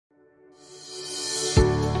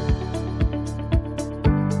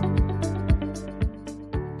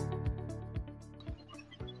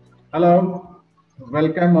Hello,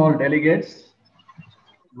 welcome all delegates.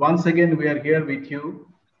 Once again, we are here with you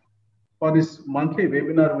for this monthly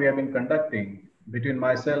webinar we have been conducting between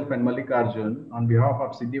myself and Mallikarjun on behalf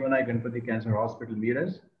of Siddhivanai Ganpati Cancer Hospital,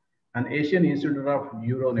 Meerut, and Asian Institute of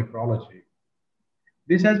Nephrology.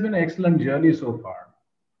 This has been an excellent journey so far.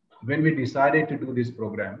 When we decided to do this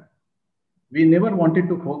program, we never wanted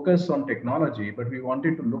to focus on technology, but we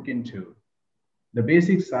wanted to look into the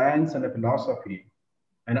basic science and the philosophy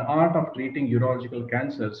and art of treating urological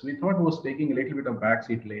cancers. We thought was taking a little bit of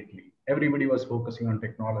backseat lately. Everybody was focusing on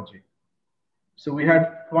technology. So we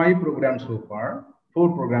had four programs so far,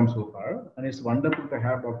 and it's wonderful to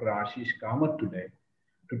have Dr. Ashish Kamath today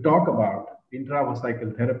to talk about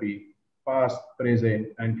intravesical therapy, past, present,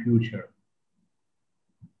 and future.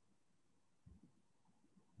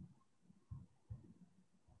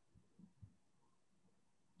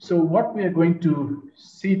 So what we are going to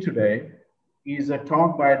see today is a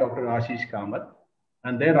talk by Dr. Ashish Kamath,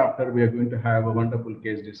 and thereafter we are going to have a wonderful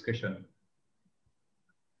case discussion.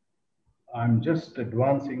 I'm just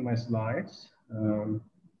advancing my slides.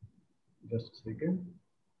 Just a second.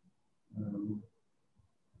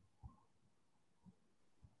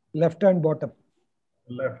 Left and bottom.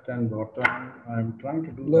 Left and bottom. I'm trying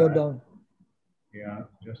to do Lower that. down. Yeah,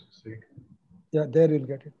 just a second. Yeah, there you'll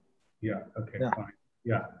get it. Yeah, okay, fine.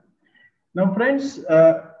 Yeah. Now, friends,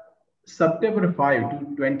 September 5 to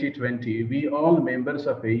 2020, we all members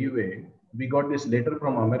of AUA, we got this letter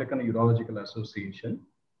from American Urological Association.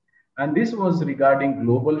 And this was regarding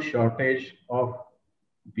global shortage of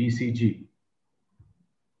BCG.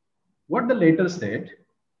 What the letter said,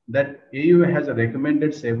 that AUA has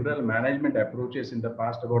recommended several management approaches in the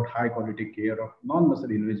past about high quality care of non-muscle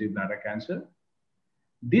invasive bladder cancer.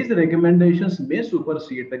 These recommendations may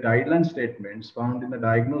supersede the guideline statements found in the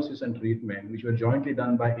diagnosis and treatment, which were jointly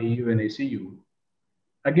done by AU and ACU.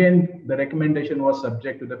 Again, the recommendation was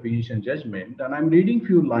subject to the physician judgment, and I'm reading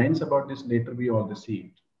few lines about this letter we all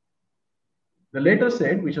received. The letter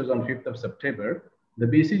said, which was on 5th of September, the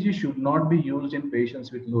BCG should not be used in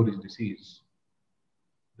patients with low-risk disease.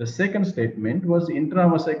 The second statement was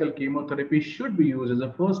intravesical chemotherapy should be used as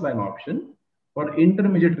a first-line option for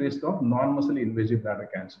intermediate risk of non-muscle invasive bladder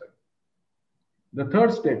cancer. The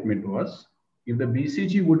third statement was, if the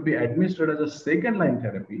BCG would be administered as a second-line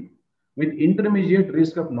therapy with intermediate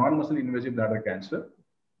risk of non-muscle invasive bladder cancer,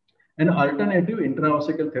 an alternative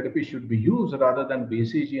intravesical therapy should be used rather than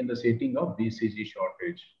BCG in the setting of BCG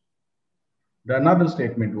shortage. The another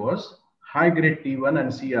statement was, high-grade T1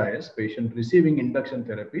 and CIS patient receiving induction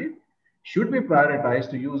therapy should be prioritized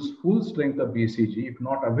to use full strength of BCG. If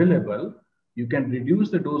not available, you can reduce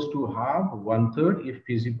the dose to half, 1/3 if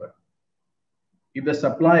feasible. If the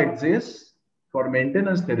supply exists for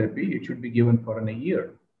maintenance therapy, it should be given for a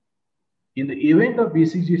year. In the event of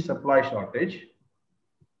BCG supply shortage,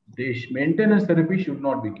 the maintenance therapy should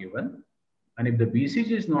not be given. And if the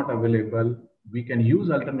BCG is not available, we can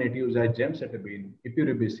use alternatives like gemcitabine,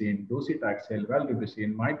 epirubicin, docetaxel,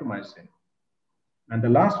 valrubicin, mitomycin. And the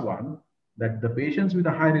last one, that the patients with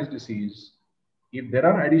a high-risk disease, if there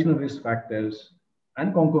are additional risk factors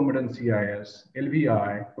and concomitant CIS,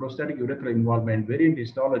 LVI, prostatic urethral involvement, variant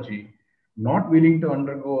histology, not willing to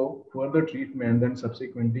undergo further treatment, then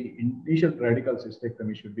subsequently initial radical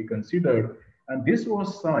cystectomy should be considered. And this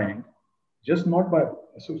was signed just not by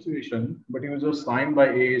association, but it was signed by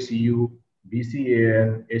AACU,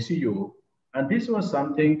 BCAL, ACU, and this was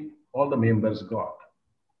something all the members got.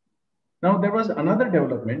 Now, there was another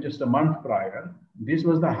development just a month prior. This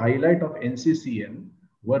was the highlight of NCCN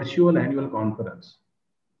virtual annual conference.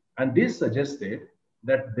 And this suggested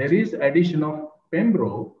that there is addition of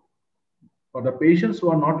Pembro for the patients who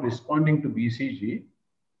are not responding to BCG.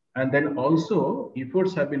 And then also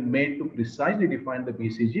efforts have been made to precisely define the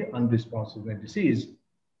BCG unresponsive disease.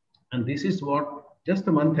 And this is what just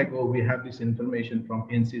a month ago, we have this information from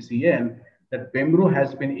NCCN that Pembro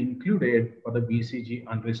has been included for the BCG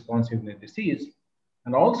unresponsiveness disease.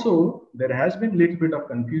 And also there has been a little bit of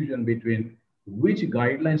confusion between which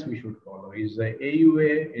guidelines we should follow. Is the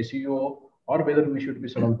AUA, ACO, or whether we should be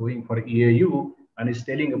sort of going for EAU, and is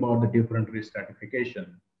telling about the different risk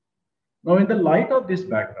stratification. Now, in the light of this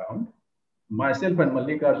background, myself and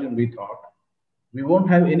Mallikarjun, we thought we won't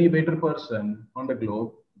have any better person on the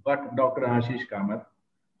globe but Dr. Ashish Kamath,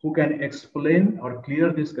 who can explain or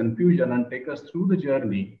clear this confusion and take us through the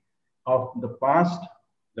journey of the past,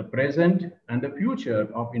 the present, and the future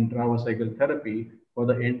of intravesical therapy for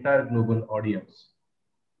the entire global audience.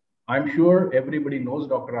 I'm sure everybody knows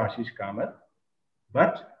Dr. Ashish Kamath,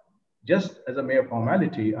 but just as a mere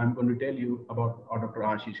formality, I'm going to tell you about Dr.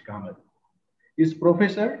 Ashish Kamath. He's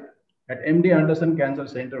professor at MD Anderson Cancer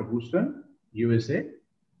Center, Houston, USA.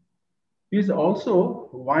 He is also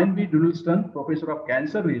Wynne Doodleston Professor of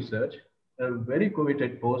Cancer Research, a very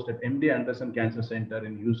coveted post at MD Anderson Cancer Center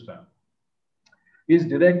in Houston. He is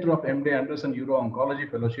director of MD Anderson Uro-Oncology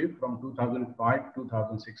Fellowship from 2005 to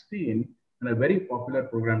 2016 and a very popular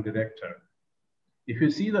program director. If you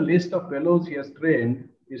see the list of fellows he has trained,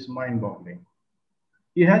 it's mind-boggling.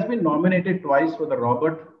 He has been nominated twice for the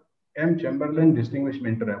Robert M. Chamberlain Distinguished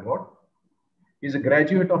Mentor Award. He is a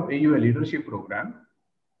graduate of AUA Leadership Program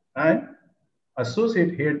and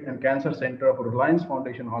Associate Head and Cancer Center of Reliance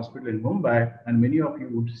Foundation Hospital in Mumbai. And many of you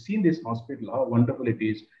would have seen this hospital, how wonderful it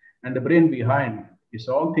is. And the brain behind is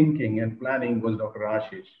all thinking and planning was Dr.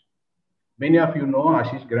 Ashish. Many of you know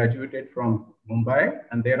Ashish graduated from Mumbai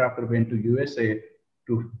and thereafter went to USA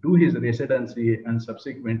to do his residency and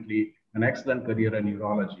subsequently an excellent career in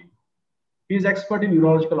urology. He is expert in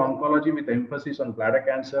urological oncology with emphasis on bladder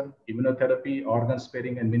cancer, immunotherapy, organ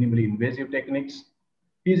sparing, and minimally invasive techniques.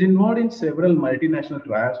 He is involved in several multinational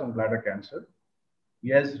trials on bladder cancer. He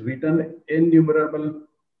has written innumerable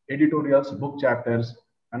editorials, book chapters,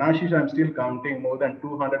 and Ashish, I'm still counting, more than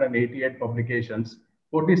 288 publications,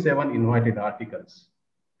 47 invited articles.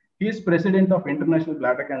 He is president of International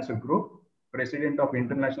Bladder Cancer Group, president of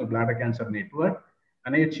International Bladder Cancer Network,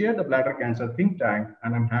 and I chair the Bladder Cancer Think Tank,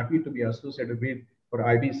 and I'm happy to be associated with for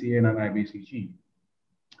IBCN and IBCG.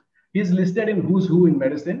 He is listed in Who's Who in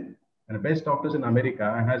Medicine and Best Doctors in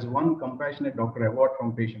America and has won Compassionate Doctor Award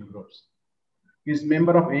from patient groups. He is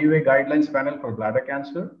member of AUA Guidelines Panel for Bladder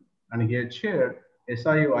Cancer, and he has chaired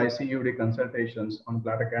SIU ICUD consultations on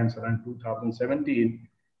bladder cancer in 2017,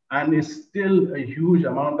 and is still a huge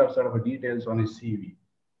amount of sort of details on his CV.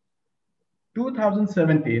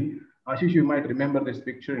 2017, Ashish, you might remember this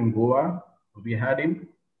picture in Goa. We had him,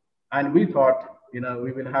 and we thought,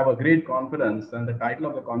 we will have a great conference, and the title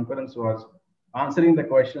of the conference was Answering the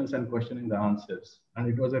Questions and Questioning the Answers. And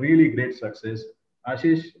it was a really great success.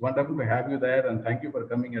 Ashish, wonderful to have you there, and thank you for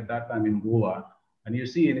coming at that time in Goa. And you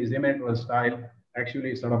see in his image style,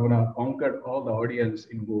 actually sort of conquered all the audience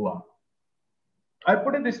in Goa. I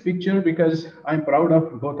put in this picture because I'm proud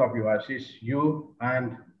of both of you, Ashish, you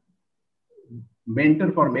and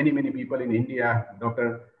mentor for many, many people in India,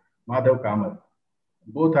 Dr. Madhav Kamal.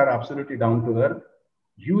 Both are absolutely down to earth,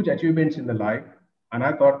 huge achievements in the life, and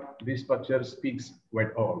I thought this picture speaks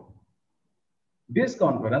quite all. This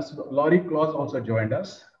conference, Laurie Claus also joined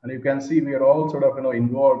us, and you can see we are all sort of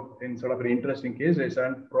involved in sort of interesting cases,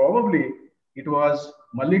 and probably it was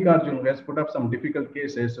Mallikarjun who has put up some difficult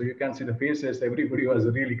cases, so you can see the faces, everybody was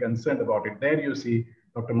really concerned about it. There you see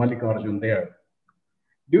Dr. Mallikarjun there.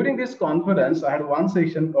 During this conference, I had one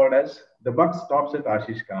session called as The Buck Stops at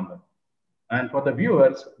Ashish Kamal. And for the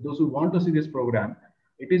viewers, those who want to see this program,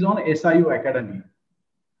 it is on SIU Academy.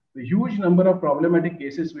 The huge number of problematic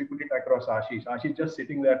cases we put it across Ashish. Ashish just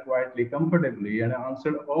sitting there quietly, comfortably, and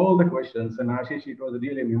answered all the questions. And Ashish, it was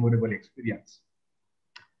really a memorable experience.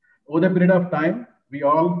 Over the period of time, we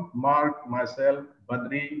all, Mark, myself,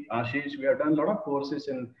 Badri, Ashish, we have done a lot of courses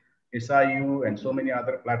in SIU and so many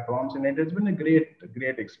other platforms, and it has been a great,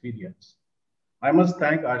 great experience. I must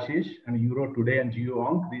thank Ashish and Euro Today and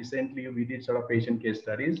GeoOnc. Recently, we did sort of patient case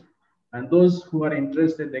studies. And those who are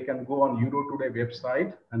interested, they can go on Euro Today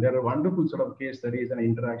website, and there are wonderful sort of case studies and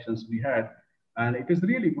interactions we had. And it is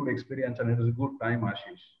really good experience, and it was a good time,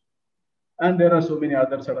 Ashish. And there are so many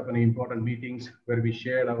other sort of important meetings where we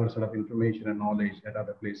shared our sort of information and knowledge at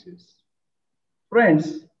other places.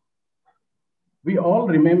 Friends, we all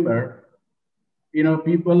remember,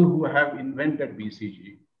 people who have invented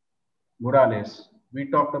BCG. Morales, we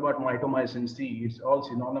talked about mitomycin C, it's all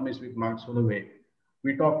synonymous with Mark Soloway.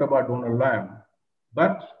 We talked about Donald Lamb,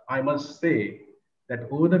 but I must say that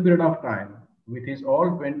over the period of time, with his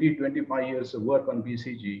all 20, 25 years of work on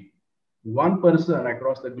BCG, one person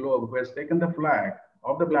across the globe who has taken the flag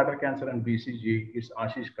of the bladder cancer and BCG is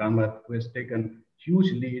Ashish Kamath, who has taken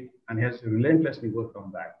huge lead and has relentlessly worked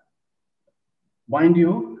on that. Mind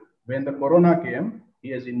you, when the corona came,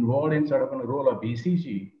 he is involved in sort of a role of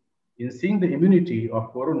BCG in seeing the immunity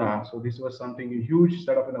of corona. So this was something a huge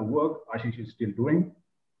sort of work Ashish is still doing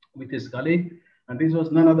with his colleague. And this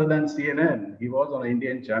was none other than CNN. He was on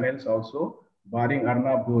Indian channels also, barring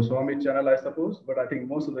Arnab Goswami's channel, I suppose, but I think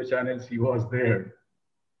most of the channels he was there.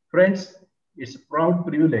 Friends, it's a proud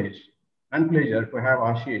privilege and pleasure to have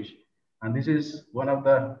Ashish. And this is one of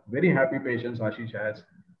the very happy patients Ashish has.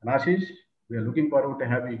 And Ashish, we are looking forward to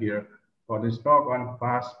have you here for this talk on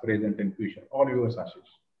past, present, and future. All yours,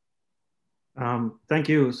 Ashish. Thank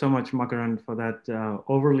you so much, Makaran, for that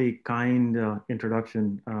overly kind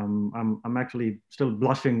introduction. I'm actually still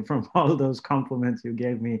blushing from all those compliments you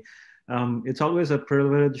gave me. It's always a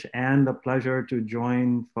privilege and a pleasure to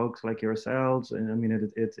join folks like yourselves. And I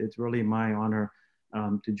mean, it's really my honor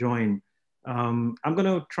to join. I'm going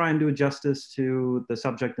to try and do justice to the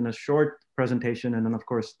subject in a short presentation. And then, of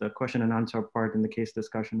course, the question and answer part in the case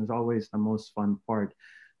discussion is always the most fun part.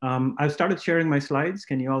 I've started sharing my slides.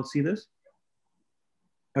 Can you all see this?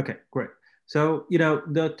 Okay, great. So,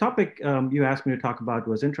 the topic you asked me to talk about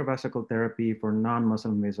was intravesical therapy for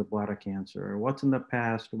non-muscle invasive bladder cancer. What's in the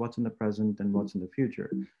past, what's in the present, and what's in the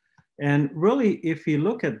future? And really, if you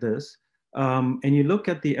look at this, and you look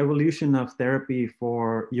at the evolution of therapy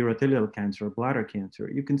for urothelial cancer, bladder cancer,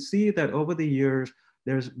 you can see that over the years,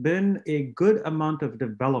 there's been a good amount of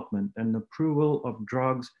development and approval of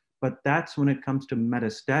drugs, but that's when it comes to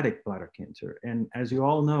metastatic bladder cancer. And as you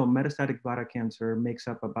all know, metastatic bladder cancer makes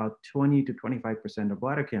up about 20 to 25% of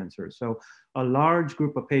bladder cancer. So a large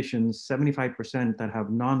group of patients, 75% that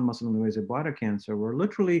have non-muscle invasive bladder cancer, were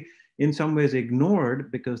literally in some ways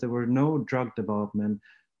ignored because there were no drug development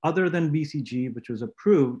other than BCG, which was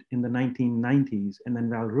approved in the 1990s, and then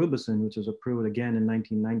valrubicin, which was approved again in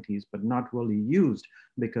 1990s, but not really used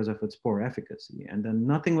because of its poor efficacy. And then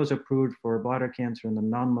nothing was approved for bladder cancer in the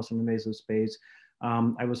non-muscle invasive space.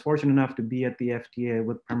 I was fortunate enough to be at the FDA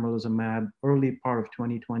with pembrolizumab early part of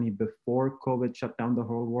 2020 before COVID shut down the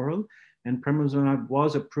whole world. And pembrolizumab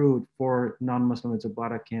was approved for non-muscle invasive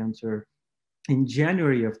bladder cancer in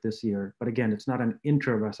January of this year. But again, it's not an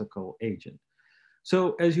intravesical agent.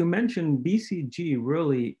 So as you mentioned, BCG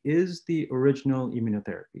really is the original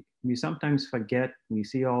immunotherapy. We sometimes forget, we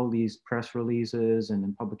see all these press releases and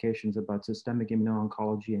in publications about systemic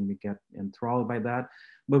immuno-oncology, and we get enthralled by that.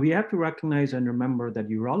 But we have to recognize and remember that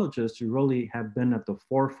urologists really have been at the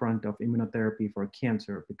forefront of immunotherapy for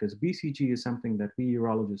cancer, because BCG is something that we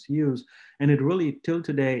urologists use, and it really till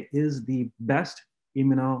today is the best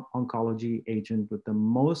immuno-oncology agent with the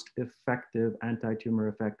most effective anti-tumor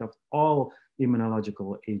effect of all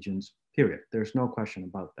immunological agents, period. There's no question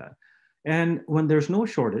about that. And when there's no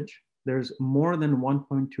shortage, there's more than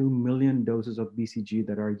 1.2 million doses of BCG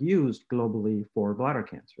that are used globally for bladder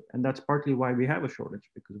cancer. And that's partly why we have a shortage,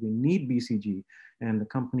 because we need BCG, and the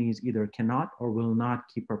companies either cannot or will not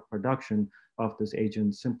keep up production of this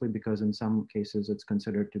agent simply because in some cases it's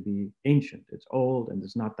considered to be ancient, it's old, and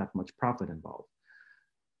there's not that much profit involved.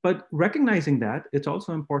 But recognizing that, it's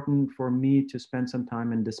also important for me to spend some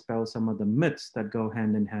time and dispel some of the myths that go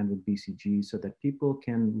hand in hand with BCG so that people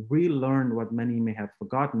can relearn what many may have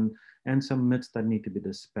forgotten and some myths that need to be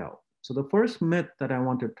dispelled. So the first myth that I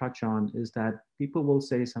want to touch on is that people will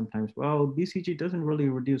say sometimes, well, BCG doesn't really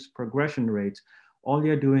reduce progression rates. All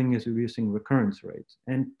you're doing is reducing recurrence rates.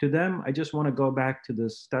 And to them, I just want to go back to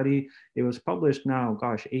this study. It was published now,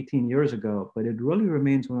 gosh, 18 years ago, but it really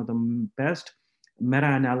remains one of the best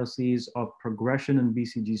meta-analyses of progression in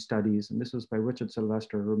BCG studies, and this was by Richard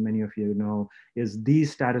Sylvester, who many of you know is the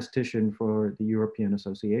statistician for the European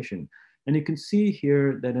Association. And you can see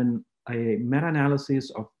here that in a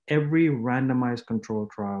meta-analysis of every randomized control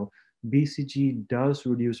trial, BCG does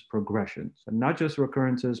reduce progression. So not just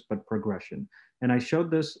recurrences, but progression. And I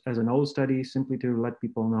showed this as an old study simply to let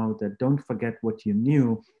people know that don't forget what you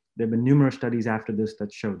knew. There have been numerous studies after this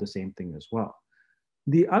that show the same thing as well.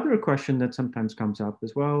 The other question that sometimes comes up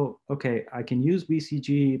is, well, okay, I can use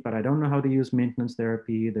BCG, but I don't know how to use maintenance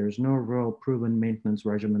therapy. There's no real proven maintenance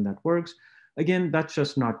regimen that works. Again, that's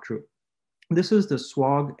just not true. This is the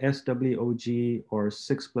SWOG, SWOG, or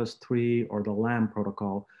 6+3, or the LAM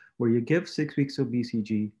protocol, where you give 6 weeks of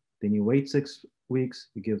BCG, then you wait 6 weeks,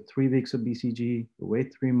 you give 3 weeks of BCG, you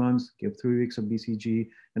wait 3 months, give 3 weeks of BCG,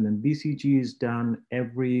 and then BCG is done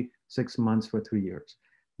every 6 months for 3 years.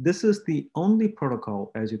 This is the only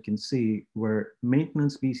protocol, as you can see, where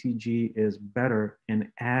maintenance BCG is better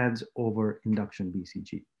and adds over induction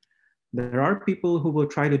BCG. There are people who will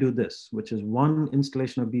try to do this, which is one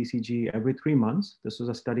installation of BCG every 3 months. This was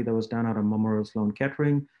a study that was done out of Memorial Sloan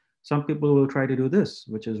Kettering. Some people will try to do this,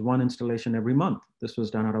 which is one installation every month. This was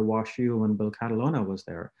done out of WashU when Bill Catalona was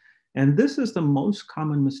there. And this is the most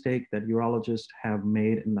common mistake that urologists have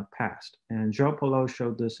made in the past. And João Paulo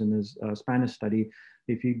showed this in his Spanish study.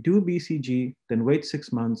 If you do BCG, then wait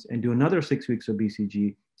 6 months and do another 6 weeks of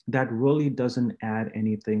BCG, that really doesn't add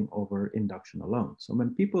anything over induction alone. So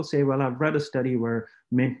when people say, well, I've read a study where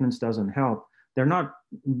maintenance doesn't help, they're not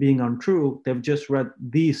being untrue. They've just read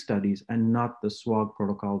these studies and not the SWOG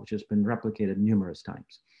protocol, which has been replicated numerous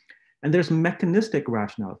times. And there's mechanistic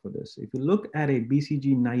rationale for this. If you look at a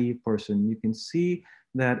BCG naive person, you can see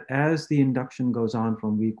that as the induction goes on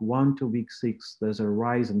from week 1 to week 6, there's a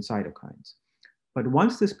rise in cytokines. But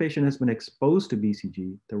once this patient has been exposed to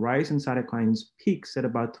BCG, the rise in cytokines peaks at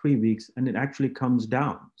about 3 weeks and it actually comes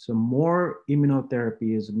down. So more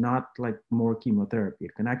immunotherapy is not like more chemotherapy.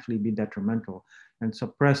 It can actually be detrimental and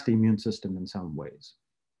suppress the immune system in some ways.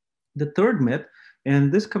 The third myth,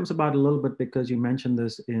 and this comes about a little bit because you mentioned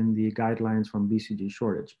this in the guidelines from BCG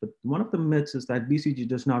shortage, but one of the myths is that BCG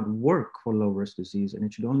does not work for low risk disease and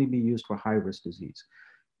it should only be used for high risk disease.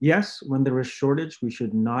 Yes, when there is shortage, we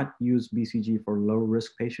should not use BCG for low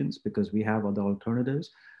risk patients because we have other alternatives.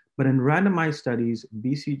 But in randomized studies,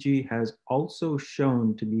 BCG has also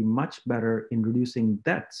shown to be much better in reducing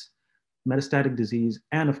deaths, metastatic disease,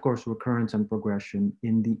 and of course, recurrence and progression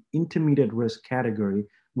in the intermediate risk category,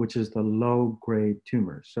 which is the low grade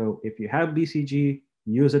tumor. So if you have BCG,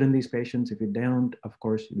 use it in these patients. If you don't, of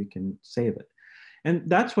course, we can save it. And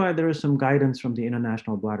that's why there is some guidance from the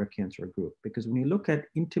International Bladder Cancer Group, because when you look at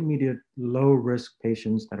intermediate low risk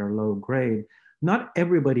patients that are low grade, not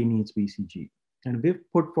everybody needs BCG. And we've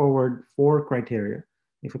put forward 4 criteria.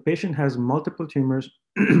 If a patient has multiple tumors,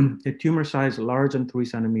 a tumor size larger than 3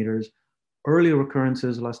 centimeters, early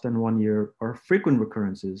recurrences less than 1 year, or frequent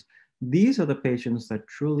recurrences, these are the patients that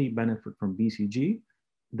truly benefit from BCG.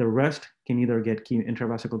 The rest can either get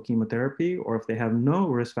intravesical chemotherapy, or if they have no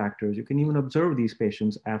risk factors, you can even observe these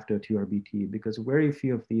patients after TURBT because very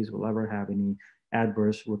few of these will ever have any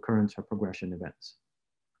adverse recurrence or progression events.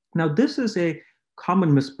 Now, this is a common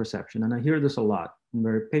misperception, and I hear this a lot,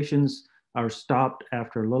 where patients are stopped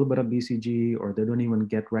after a little bit of BCG or they don't even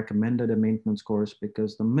get recommended a maintenance course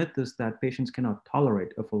because the myth is that patients cannot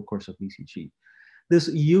tolerate a full course of BCG. This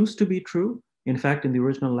used to be true. In fact, in the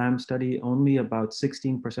original LAM study, only about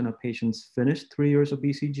 16% of patients finished 3 years of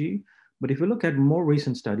BCG. But if you look at more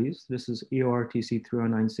recent studies, this is EORTC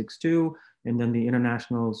 30962, and then the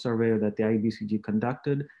international survey that the IBCG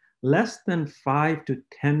conducted, less than 5 to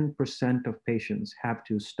 10% of patients have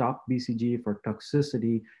to stop BCG for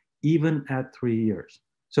toxicity even at 3 years.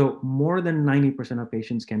 So more than 90% of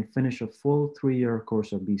patients can finish a full 3-year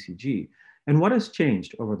course of BCG. And what has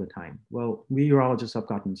changed over the time? Well, we urologists have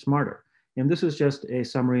gotten smarter. And this is just a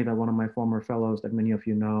summary that one of my former fellows that many of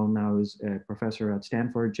you know now is a professor at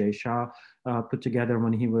Stanford, Jay Shah, put together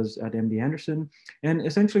when he was at MD Anderson. And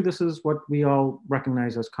essentially, this is what we all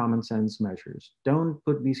recognize as common sense measures. Don't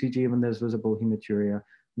put BCG when there's visible hematuria.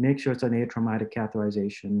 Make sure it's an atraumatic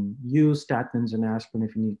catheterization. Use statins and aspirin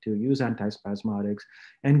if you need to. Use antispasmodics.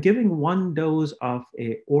 And giving 1 dose of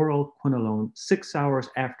an oral quinolone 6 hours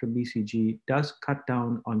after BCG does cut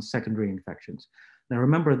down on secondary infections. Now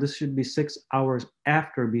remember, this should be 6 hours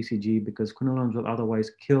after BCG because quinolones will otherwise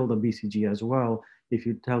kill the BCG as well if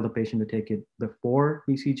you tell the patient to take it before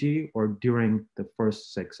BCG or during the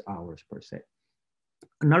first 6 hours per se.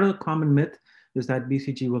 Another common myth is that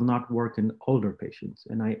BCG will not work in older patients.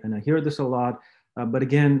 And I hear this a lot, but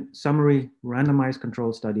again, summary randomized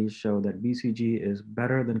control studies show that BCG is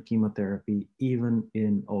better than chemotherapy even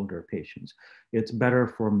in older patients. It's better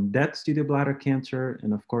from deaths due to bladder cancer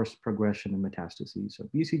and of course, progression and metastases. So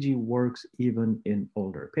BCG works even in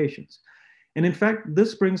older patients. And in fact,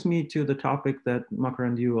 this brings me to the topic that Makar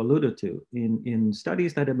and you alluded to in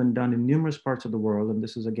studies that have been done in numerous parts of the world. And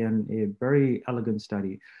this is again, a very elegant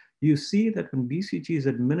study. You see that when BCG is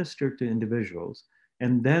administered to individuals,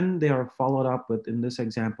 and then they are followed up with, in this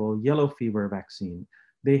example, yellow fever vaccine,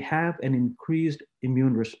 they have an increased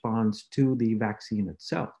immune response to the vaccine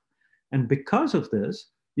itself. And because of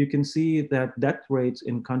this, you can see that death rates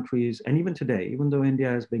in countries, and even today, even though India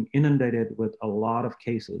has been inundated with a lot of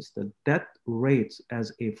cases, the death rates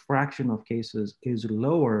as a fraction of cases is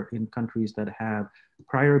lower in countries that have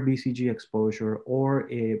prior BCG exposure or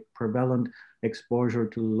a prevalent exposure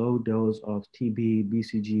to low dose of TB,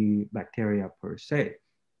 BCG bacteria per se.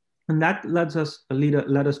 And that led us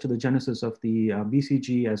to the genesis of the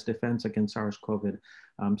BCG as defense against SARS-CoV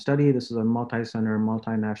study. This is a multi-center,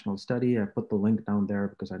 multinational study. I put the link down there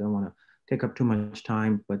because I don't want to take up too much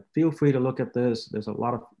time, but feel free to look at this. There's a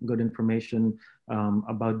lot of good information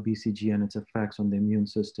about BCG and its effects on the immune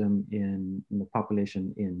system in the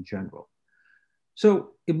population in general.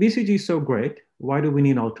 So if BCG is so great, why do we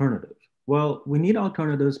need alternatives? Well, we need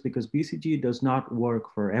alternatives because BCG does not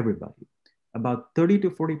work for everybody. About 30 to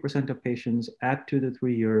 40% of patients at 2 to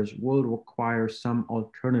 3 years will require some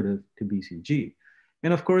alternative to BCG.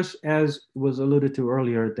 And of course, as was alluded to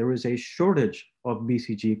earlier, there is a shortage of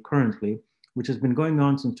BCG currently, which has been going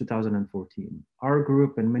on since 2014. Our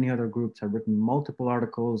group and many other groups have written multiple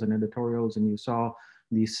articles and editorials, and you saw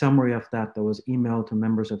the summary of that was emailed to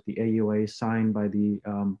members of the AUA signed by the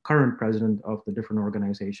current president of the different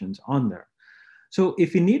organizations on there. So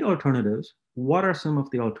if you need alternatives, what are some of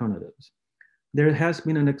the alternatives? there has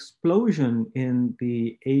been an explosion in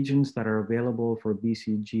the agents that are available for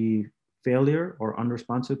BCG failure or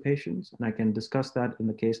unresponsive patients, and I can discuss that in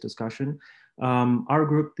the case discussion. Our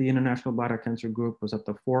group, the International Bladder Cancer Group, was at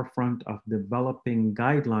the forefront of developing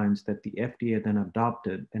guidelines that the FDA then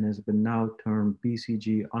adopted and has been now termed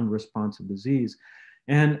BCG unresponsive disease.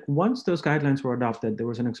 And once those guidelines were adopted, there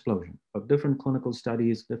was an explosion of different clinical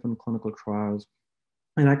studies, different clinical trials.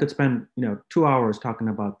 And I could spend 2 hours talking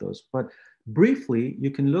about those. But briefly,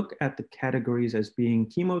 you can look at the categories as being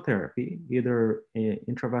chemotherapy, either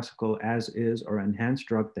intravesical as is or enhanced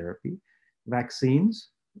drug therapy, vaccines,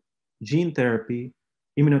 gene therapy,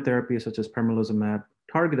 immunotherapy such as pembrolizumab,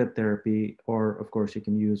 targeted therapy, or of course you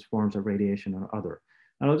can use forms of radiation or other.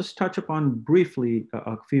 And I'll just touch upon briefly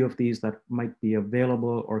a few of these that might be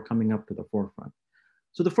available or coming up to the forefront.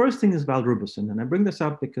 So the first thing is valrubicin, and I bring this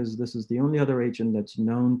up because this is the only other agent that's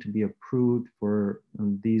known to be approved for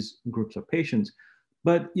these groups of patients.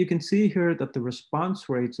 But you can see here that the response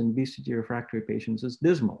rates in BCG refractory patients is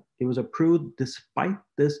dismal. It was approved despite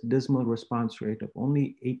this dismal response rate of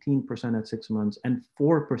only 18% at 6 months and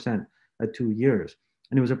 4% at 2 years.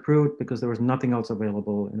 And it was approved because there was nothing else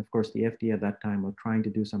available. And of course, the FDA at that time was trying to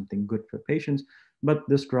do something good for patients, but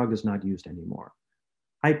this drug is not used anymore.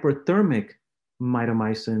 Hyperthermic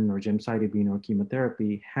mitomycin or gemcitabine or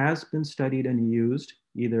chemotherapy has been studied and used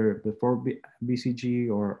either before BCG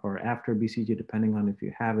or after BCG, depending on if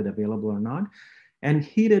you have it available or not. And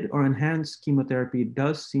heated or enhanced chemotherapy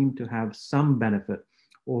does seem to have some benefit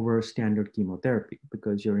over standard chemotherapy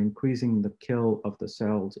because you're increasing the kill of the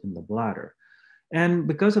cells in the bladder. And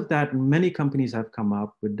because of that, many companies have come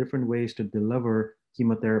up with different ways to deliver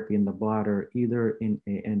chemotherapy in the bladder, either in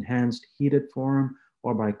an enhanced heated form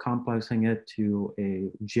or by complexing it to a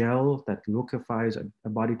gel that liquefies at a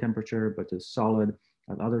body temperature, but is solid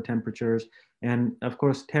at other temperatures. And of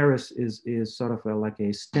course, Teris is sort of like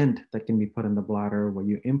a stent that can be put in the bladder where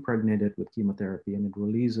you impregnate it with chemotherapy and it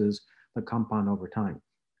releases the compound over time.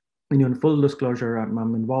 And in full disclosure,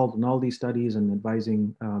 I'm involved in all these studies and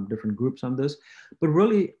advising different groups on this. But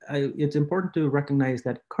really, it's important to recognize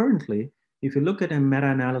that currently, if you look at a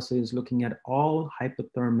meta-analysis looking at all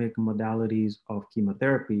hypothermic modalities of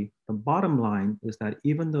chemotherapy, the bottom line is that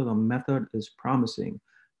even though the method is promising,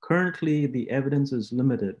 currently the evidence is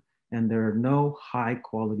limited and there are no high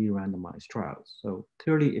quality randomized trials. So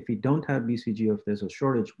clearly, if we don't have BCG, if there's a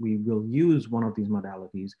shortage, we will use one of these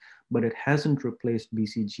modalities, but it hasn't replaced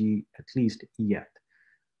BCG at least yet.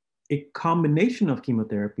 A combination of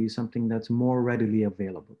chemotherapy is something that's more readily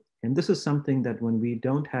available. And this is something that when we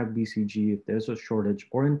don't have BCG, if there's a shortage,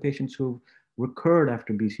 or in patients who've recurred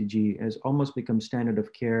after BCG, has almost become standard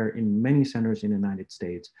of care in many centers in the United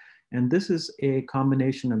States. And this is a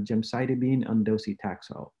combination of gemcitabine and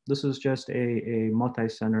docetaxel. This is just a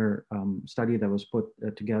multi-center study that was put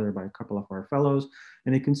together by a couple of our fellows.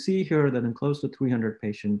 And you can see here that in close to 300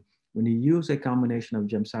 patients, when you use a combination of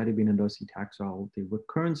gemcitabine and docetaxel, the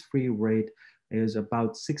recurrence-free rate is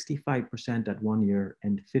about 65% at 1 year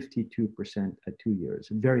and 52% at 2 years,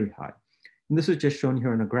 very high. And this is just shown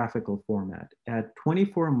here in a graphical format. At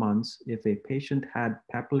 24 months, if a patient had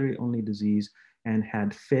papillary-only disease and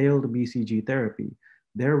had failed BCG therapy,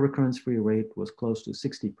 their recurrence-free rate was close to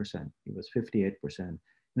 60%. It was 58%.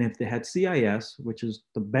 And if they had CIS, which is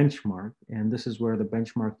the benchmark, and this is where the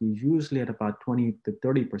benchmark is usually at about 20 to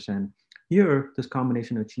 30%, here, this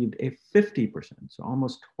combination achieved a 50%, so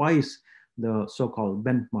almost twice the so-called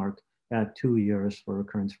benchmark at 2 years for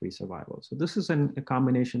recurrence-free survival. So this is a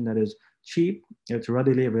combination that is cheap, it's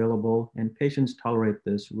readily available, and patients tolerate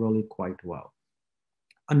this really quite well.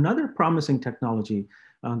 Another promising technology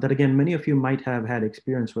that again, many of you might have had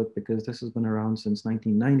experience with because this has been around since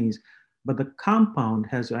 1990s, but the compound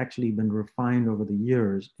has actually been refined over the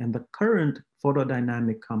years. And the current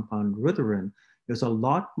photodynamic compound Ritherine is a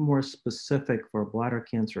lot more specific for bladder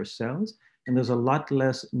cancer cells. And there's a lot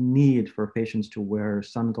less need for patients to wear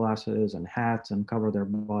sunglasses and hats and cover their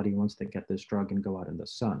body once they get this drug and go out in the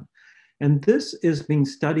sun. And this is being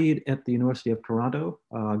studied at the University of Toronto.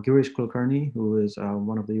 Girish Kulkarni, who is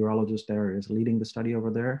one of the urologists there, is leading the study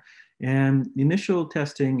over there. And the initial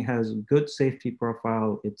testing has good safety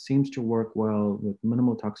profile. It seems to work well with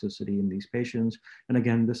minimal toxicity in these patients. And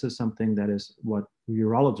again, this is something that is what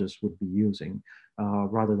urologists would be using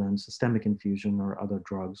rather than systemic infusion or other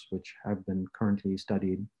drugs, which have been currently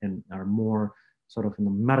studied and are more sort of in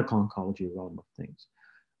the medical oncology realm of things.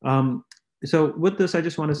 So with this, I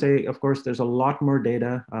just want to say, of course, there's a lot more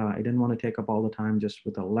data. I didn't want to take up all the time just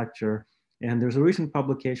with a lecture. And there's a recent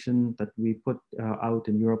publication that we put out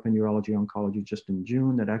in European Urology Oncology just in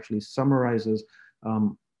June that actually summarizes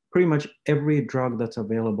pretty much every drug that's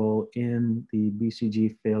available in the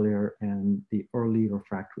BCG failure and the early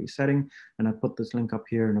refractory setting. And I put this link up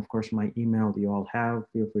here. And of course, my email you all have.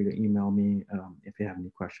 Feel free to email me if you have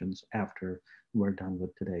any questions after we're done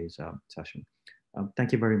with today's session.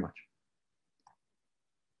 Thank you very much.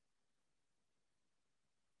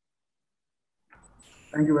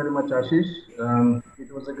 Thank you very much, Ashish.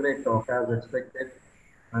 It was a great talk as expected.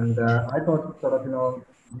 And I thought sort of,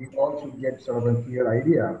 we all should get sort of a clear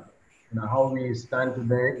idea, how we stand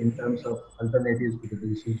today in terms of alternatives to the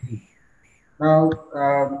BCG. Now,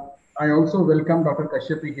 I also welcome Dr.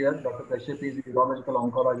 Kashyapi here. Dr. Kashyapi is a urological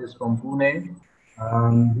oncologist from Pune.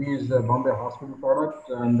 He is a Bombay hospital product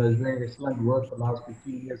and is doing excellent work for the last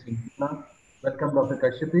 15 years in Pune. Welcome, Dr.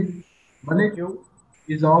 Kashyapi. Malik,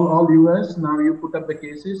 is all yours. Now you put up the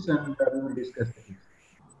cases and we will discuss the case.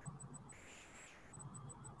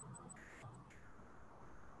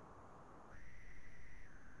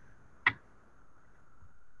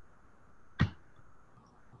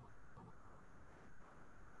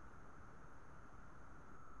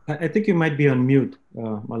 I think you might be on mute,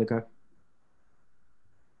 Malika.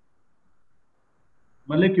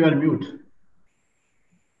 Malik, you are mute.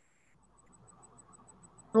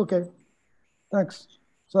 Okay, thanks.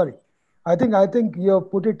 Sorry. I think you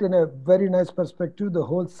have put it in a very nice perspective, the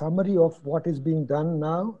whole summary of what is being done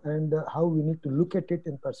now and how we need to look at it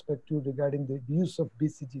in perspective regarding the use of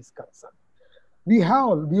BCG is concerned. We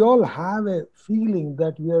all have a feeling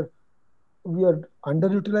that we are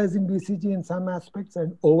underutilizing BCG in some aspects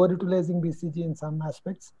and overutilizing BCG in some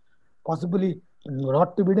aspects, possibly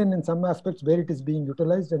not to be done in some aspects where it is being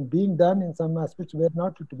utilized and being done in some aspects where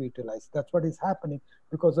not to be utilized. That's what is happening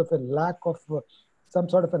because of a lack of some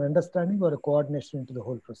sort of an understanding or a coordination into the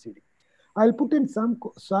whole proceeding. I'll put in some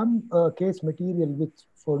case material which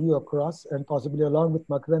for you across, and possibly along with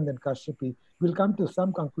Makarand and Kashyapi, we'll come to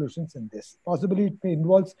some conclusions in this. Possibly it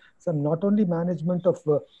involves some not only management of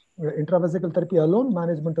intravesical therapy alone,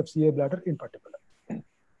 management of CA bladder in particular,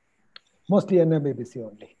 mostly NMABC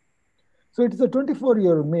only. So it is a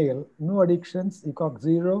 24-year male, no addictions, ECOG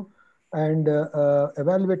 0, and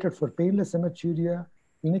evaluated for painless hematuria.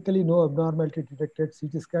 Clinically, no abnormality detected.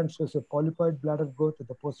 CT scan shows a polypoid bladder growth at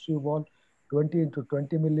the posterior wall, 20 into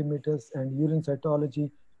 20 millimeters, and urine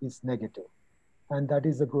cytology is negative. And that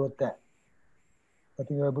is the growth there. I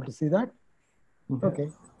think you're able to see that?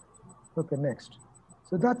 Okay. Okay, next.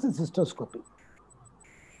 So that's a cystoscopy.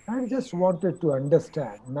 I just wanted to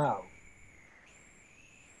understand now.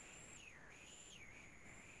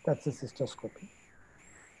 That's a cystoscopy.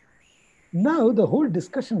 Now the whole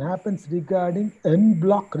discussion happens regarding en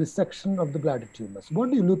bloc resection of the bladder tumors. What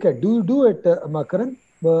do you look at? Do you do it, Makaran,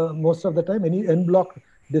 most of the time? Any en bloc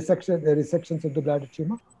resections of the bladder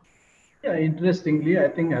tumor? Yeah, interestingly, I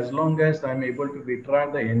think as long as I'm able to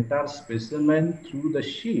retrieve the entire specimen through the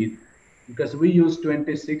sheath, because we use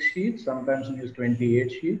 26 sheets, sometimes we use 28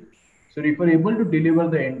 sheets. So if you're able to deliver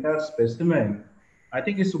the entire specimen, I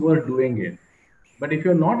think it's worth doing it. But if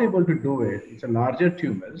you're not able to do it, it's a larger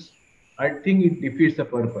tumors, I think it defeats the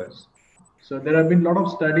purpose. So there have been a lot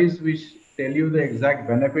of studies which tell you the exact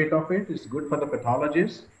benefit of it. It's good for the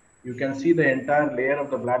pathologist. You can see the entire layer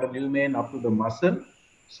of the bladder lumen up to the muscle.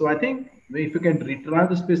 So I think if you can retrieve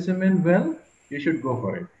the specimen well, you should go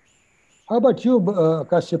for it. How about you,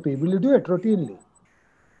 Kashyapi? Will you do it routinely?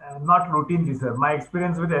 Not routinely, sir. My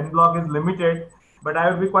experience with en bloc is limited, but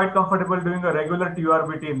I would be quite comfortable doing a regular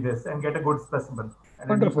TURBT in this and get a good specimen.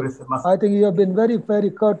 Wonderful. I think you have been very, very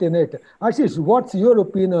curt in it. Ashish, what's your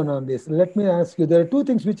opinion on this? Let me ask you. There are two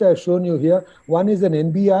things which I have shown you here. One is an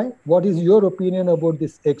NBI. What is your opinion about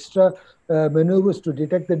this extra maneuvers to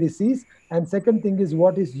detect the disease? And second thing is,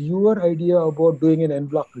 what is your idea about doing an en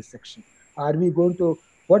bloc resection? Are we going to,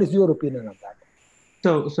 what is your opinion on that?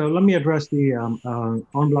 So let me address the en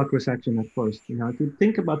bloc resection at first. If you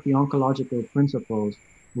think about the oncological principles,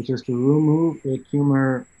 which is to remove a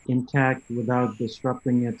tumor intact without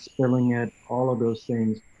disrupting it, spilling it, all of those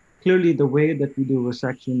things. Clearly, the way that we do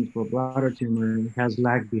resections for bladder tumor has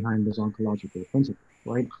lagged behind those oncological principles,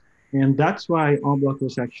 right? And that's why en bloc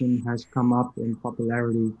resection has come up in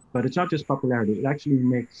popularity, but it's not just popularity, it actually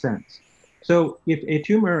makes sense. So if a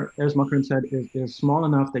tumor, as Makaran said, is small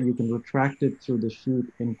enough that you can retract it through the sheath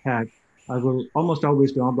intact, I will almost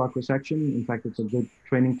always do en bloc resection. In fact, it's a good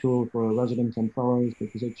training tool for residents and fellows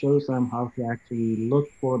because it shows them how to actually look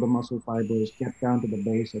for the muscle fibers, get down to the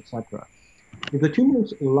base, etc. If the tumor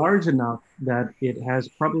is large enough that it has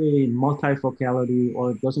probably multifocality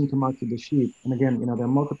or it doesn't come out to the sheath, and again, there are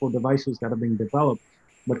multiple devices that are being developed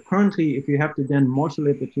But currently, if you have to then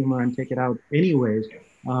morcellate the tumor and take it out anyways,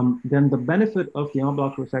 then the benefit of the en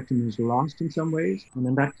bloc resection is lost in some ways. And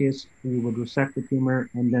in that case, we would resect the tumor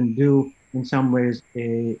and then do, in some ways,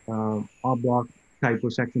 a en bloc type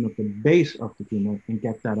resection of the base of the tumor and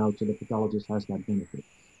get that out so the pathologist has that benefit.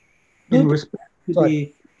 In respect to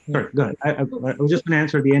Sorry. sorry, go ahead. I was just going to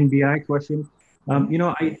answer the NBI question. You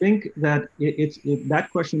know, I think that that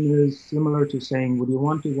question is similar to saying, would you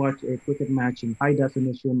want to watch a cricket match in high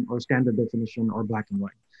definition or standard definition or black and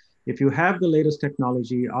white? If you have the latest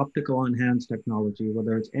technology, optical enhanced technology,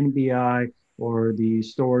 whether it's NBI or the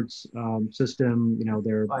STORTS system, you know,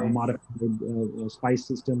 their modified SPICE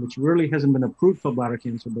system, which really hasn't been approved for bladder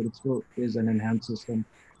cancer, but it still is an enhanced system,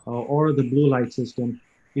 or the blue light system.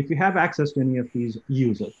 If you have access to any of these,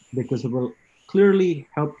 use it, because it will clearly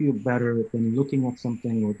help you better than looking at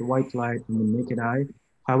something with the white light and the naked eye.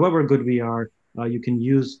 However good we are, you can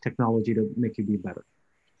use technology to make you be better.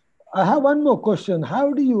 I have one more question.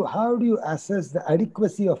 How do you assess the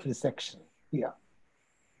adequacy of resection here?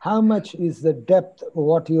 How much is the depth of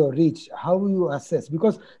what you have reached? How will you assess?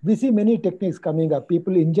 Because we see many techniques coming up.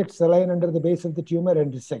 People inject saline under the base of the tumor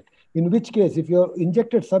and resect. In which case, if you're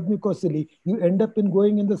injected submucosally, you end up in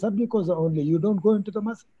going in the submucosa only. You don't go into the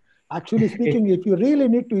muscle. Actually speaking, if you really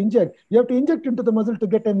need to inject, you have to inject into the muscle to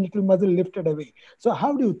get a little muscle lifted away. So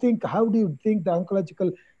how do you think the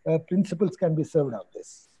oncological principles can be served out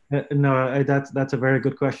this? No, that's a very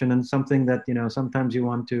good question, and something that, you know, sometimes you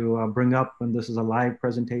want to bring up when this is a live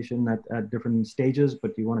presentation at different stages,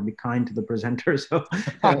 but you want to be kind to the presenter, so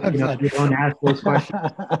you know, you don't ask those questions.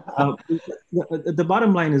 The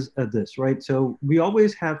bottom line is this, right? So we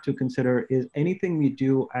always have to consider, is anything we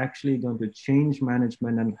do actually going to change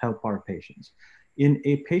management and help our patients? In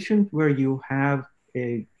a patient where you have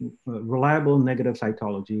a reliable negative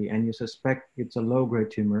cytology and you suspect it's a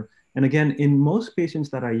low-grade tumor, and again, in most patients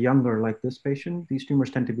that are younger, like this patient, these tumors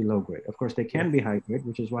tend to be low grade. Of course, they can be high grade,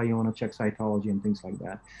 which is why you want to check cytology and things like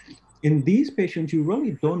that. In these patients, you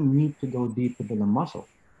really don't need to go deep into the muscle,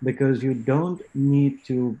 because you don't need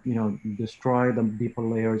to, you know, destroy the deeper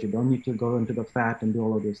layers. You don't need to go into the fat and do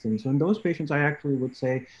all of those things. So in those patients, I actually would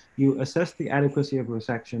say you assess the adequacy of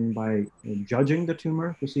resection by judging the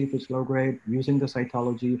tumor to see if it's low grade, using the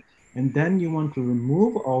cytology, and then you want to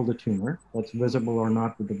remove all the tumor that's visible or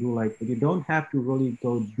not with the blue light, but you don't have to really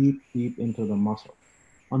go deep into the muscle.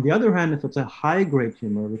 On the other hand, if it's a high-grade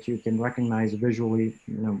tumor, which you can recognize visually,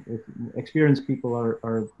 you know, if experienced people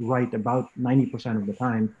are right about 90% of the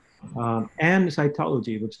time, and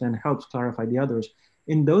cytology, which then helps clarify the others,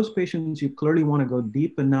 in those patients, you clearly want to go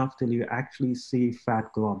deep enough till you actually see fat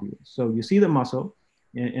globules. So you see the muscle,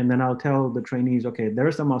 and then I'll tell the trainees, okay,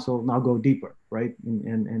 there's the muscle, now go deeper, right?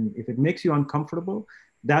 And if it makes you uncomfortable,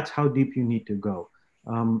 that's how deep you need to go.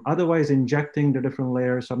 Otherwise, injecting the different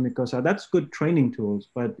layers, submucosa, that's good training tools,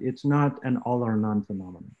 but it's not an all or none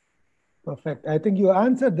phenomenon. Perfect. I think you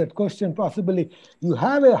answered that question. Possibly you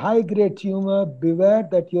have a high-grade tumor, beware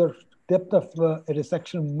that your depth of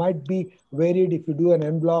resection might be varied if you do an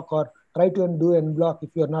en bloc, or try to do an en bloc if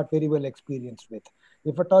you're not very well experienced with.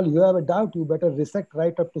 If at all you have a doubt, you better resect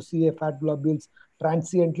right up to see a fat globules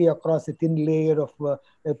transiently across a thin layer of a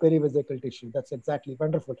perivesical tissue. That's exactly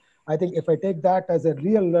wonderful. I think if I take that as a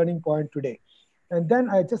real learning point today, and then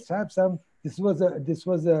I just have some, this was a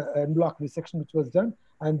en bloc resection which was done,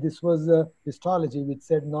 and this was a histology which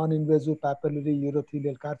said non-invasive papillary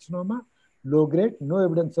urothelial carcinoma, low grade, no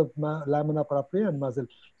evidence of lamina propria and muscle.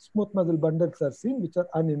 Smooth muscle bundles are seen which are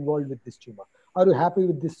uninvolved with this tumor. Are you happy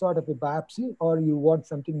with this sort of a biopsy, or you want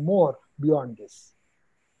something more beyond this?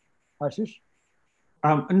 Ashish?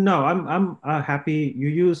 No, I'm happy. You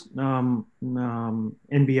used NBI,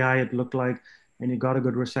 it looked like, and you got a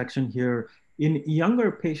good resection here. In younger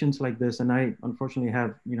patients like this, and I unfortunately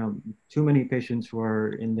have, you know, too many patients who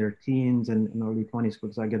are in their teens and early 20s,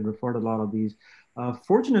 because I get referred a lot of these.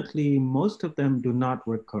 Fortunately, most of them do not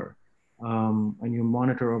recur, and you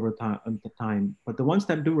monitor over time. But the ones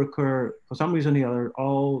that do recur, for some reason or the other,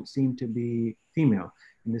 all seem to be female,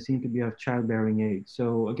 and they seem to be of childbearing age.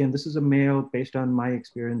 So again, this is a male based on my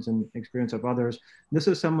experience and experience of others. This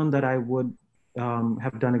is someone that I would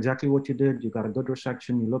have done exactly what you did. You got a good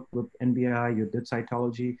resection, you looked with NBI, you did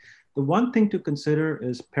cytology. The one thing to consider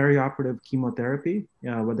is perioperative chemotherapy,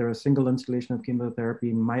 whether a single installation of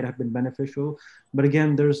chemotherapy might have been beneficial. But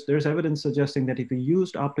again, there's evidence suggesting that if you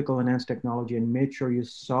used optical enhanced technology and made sure you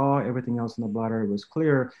saw everything else in the bladder was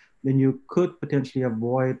clear, then you could potentially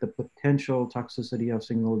avoid the potential toxicity of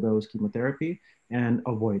single dose chemotherapy and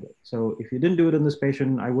avoid it. So if you didn't do it in this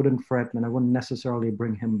patient, I wouldn't fret, and I wouldn't necessarily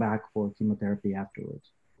bring him back for chemotherapy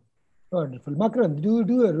afterwards. Wonderful. Makarand, do you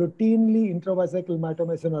do a routinely intravesical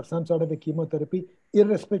mitomycin or some sort of a chemotherapy,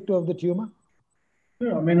 irrespective of the tumor?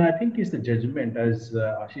 No, I mean, I think it's the judgment, as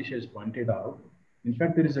Ashish has pointed out. In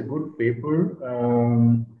fact, there is a good paper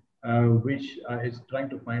which is trying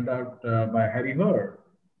to find out by Harry Hur.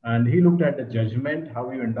 And he looked at the judgment, how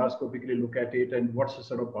you endoscopically look at it, and what's the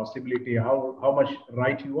sort of possibility, how much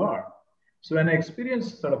right you are. So an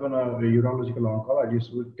experienced sort of urological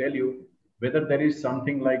oncologist would tell you whether there is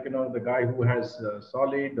something like, the guy who has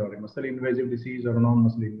solid or a muscle invasive disease or a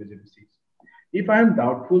non-muscle invasive disease. If I am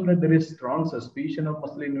doubtful that there is strong suspicion of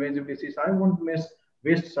muscle invasive disease, I won't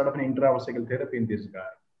waste sort of an intravesical therapy in this guy.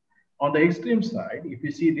 On the extreme side, if you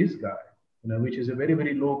see this guy, which is a very,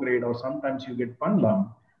 very low grade, or sometimes you get pun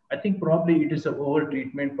lump, I think probably it is a over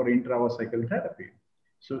treatment for intravesical therapy.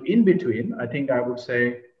 So in between, I think I would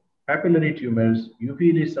say papillary tumors, you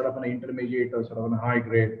feel is sort of an intermediate or sort of a high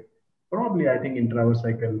grade. Probably I think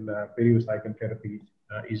intravesical perivesical therapy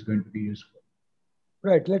is going to be useful.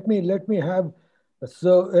 Right. Let me have.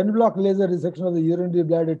 So en bloc laser resection of the urinary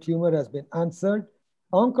bladder tumor has been answered.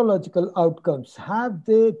 Oncological outcomes, have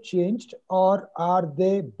they changed, or are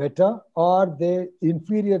they better, or are they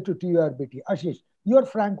inferior to TURBT? Ashish, your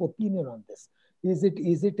frank opinion on this. Is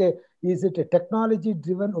it a technology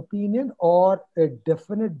driven opinion, or a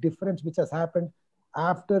definite difference which has happened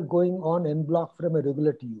after going on en bloc from a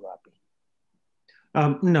regular TURB?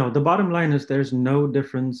 No, the bottom line is there's no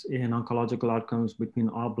difference in oncological outcomes between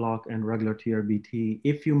en-bloc and regular TURBT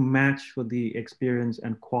if you match for the experience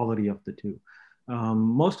and quality of the two.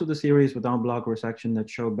 Most of the series with en-bloc resection that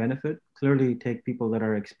show benefit clearly take people that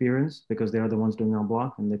are experienced, because they are the ones doing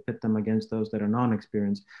en-bloc, and they pit them against those that are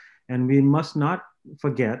non-experienced. And we must not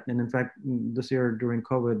forget, and in fact, this year during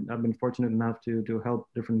COVID, I've been fortunate enough to help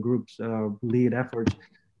different groups lead efforts,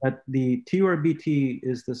 that the TURBT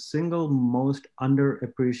is the single most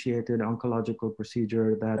underappreciated oncological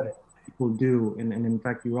procedure that people do. And in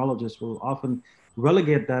fact, urologists will often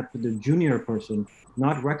relegate that to the junior person,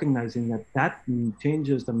 not recognizing that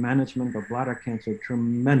changes the management of bladder cancer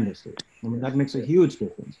tremendously. I mean, that makes a huge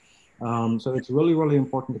difference. So it's really, really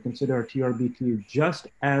important to consider TURBT just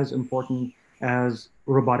as important as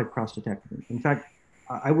robotic prostatectomy. In fact,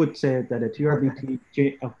 I would say that a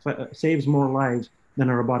TURBT saves more lives than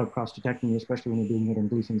a robotic prostatectomy, especially when you're doing it in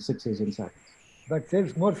Gleason 6s and 7s. But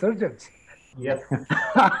saves more surgeons. Yes.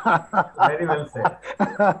 Very well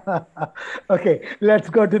said. Okay, let's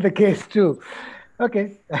go to the case 2.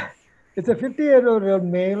 Okay, it's a 50-year-old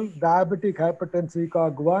male, diabetic, hypertensive,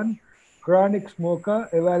 COG1, chronic smoker,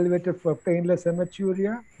 evaluated for painless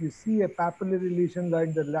hematuria. You see a papillary lesion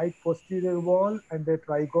lying the right posterior wall and a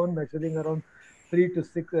trigone measuring around 3 to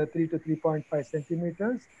 3.5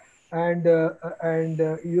 centimeters. And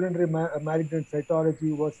urinary malignant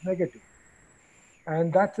cytology was negative.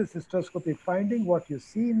 And that's a cystoscopic finding. What you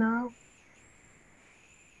see now,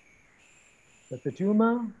 that's the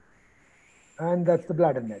tumor, and that's the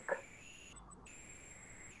bladder neck.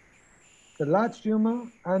 The large tumor,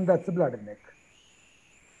 and that's the bladder neck.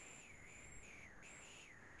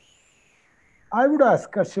 I would ask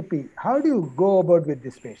Kashyapi, how do you go about with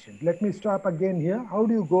this patient? Let me stop again here. How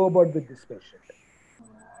do you go about with this patient?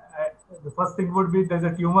 The first thing would be there's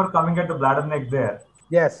a tumor coming at the bladder neck there.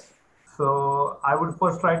 Yes. So I would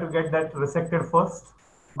first try to get that resected first.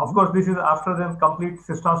 Of course, this is after the complete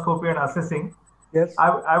cystoscopy and assessing. Yes.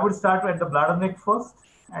 I would start at the bladder neck first,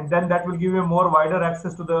 and then that will give you more wider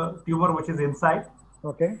access to the tumor which is inside.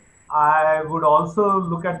 Okay. I would also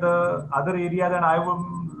look at the other areas, and I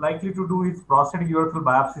would likely to do his prostatic urethral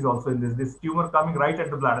biopsies also in this tumor coming right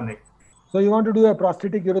at the bladder neck. So you want to do a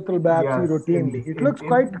prostatic urethral biopsy routinely. It looks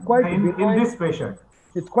quite benign. In this patient.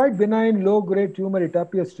 It's quite benign, low-grade tumor, it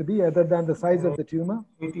appears to be, other than the size of the tumor.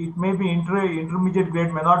 It may be intermediate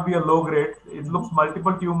grade, may not be a low grade. It looks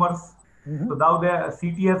multiple tumors. So now the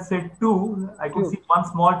CT has said 2. I can see one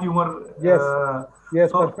small tumor. Yes.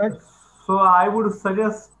 Yes, so, perfect. So I would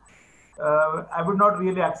suggest, I would not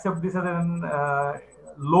really accept this as a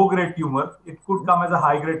low-grade tumor. It could come as a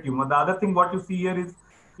high-grade tumor. The other thing what you see here is,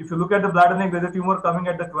 if you look at the bladder neck, there's a tumor coming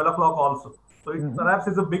at the 12 o'clock also. So it perhaps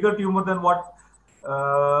is a bigger tumor than what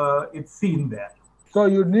it's seen there. So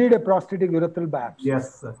you need a prostatic urethral biopsy.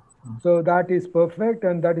 Yes, sir. So that is perfect,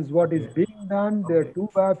 and that is what is being done. There are 2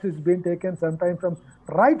 biopsies being taken sometime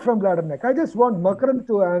right from bladder neck. I just want Makarand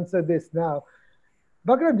to answer this now.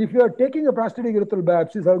 Makarand, if you are taking a prostatic urethral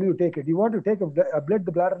biopsy, how do you take it? Do you want to take a blood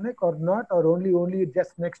the bladder neck or not, or only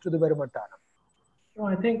just next to the verumontanum? No,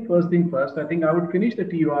 I think first thing first, I think I would finish the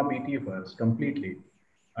TURBT first completely.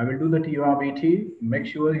 I will do the TURBT, make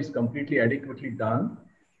sure it's completely adequately done.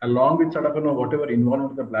 along with sort of, whatever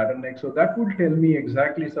involvement of the bladder neck. So that would tell me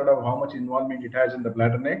exactly sort of how much involvement it has in the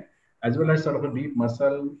bladder neck, as well as sort of a deep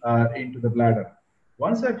muscle into the bladder.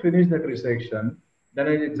 Once I finish that resection, then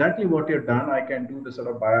exactly what you've done, I can do the sort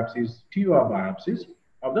of biopsies, TUR biopsies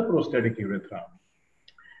of the prostatic urethra.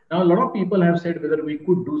 Now, a lot of people have said whether we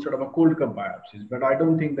could do sort of a cold cup biopsies, but I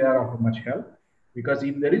don't think they are of much help, because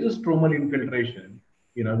if there is a stromal infiltration,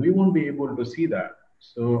 we won't be able to see that.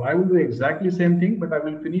 So I will do exactly the same thing, but I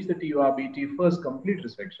will finish the TURBT first, complete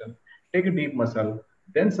resection, take a deep muscle,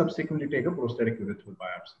 then subsequently take a prostatic urethral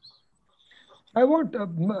biopsies. I want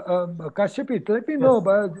Kashyapit, let me know.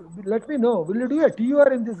 Let me know. Will you do a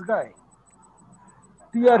TUR in this guy?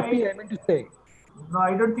 TRP, I meant to say. No,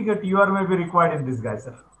 I don't think a TUR may be required in this guy,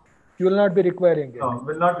 sir. You will not be requiring it. No,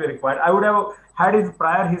 will not be required. I would have had his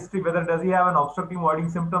prior history, whether does he have an obstructive voiding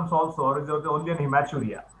symptoms also, or is it only an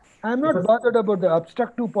hematuria? I'm not bothered about the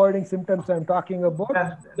obstructive voiding symptoms I'm talking about.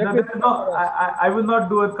 I will not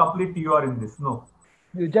do a complete TUR in this, no.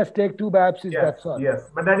 You just take 2 biopsies, yes, that's all. Yes,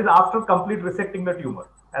 but that is after complete resecting the tumor,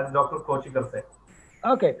 as Dr. Kochikar said.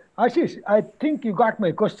 Okay, Ashish, I think you got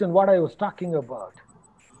my question, what I was talking about.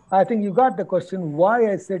 I think you got the question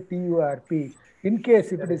why I said TURP, in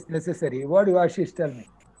case if it is necessary. What do you, Ashish, tell me?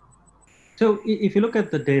 So if you look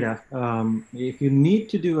at the data, if you need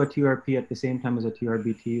to do a TURP at the same time as a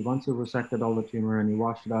TURBT, once you've resected all the tumor and you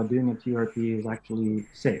washed it out, doing a TURP is actually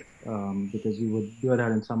safe, because you would do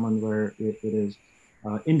that in someone where it is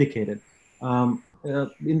indicated.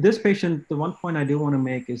 In this patient, the one point I do want to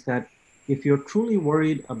make is that if you're truly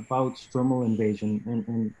worried about stromal invasion,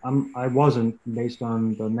 and I wasn't, based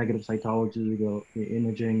on the negative cytology, the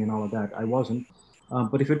imaging and all of that, I wasn't.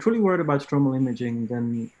 But if you're truly worried about stromal imaging,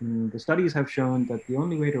 then the studies have shown that the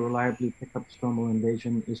only way to reliably pick up stromal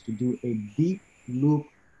invasion is to do a deep loop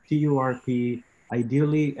TURP,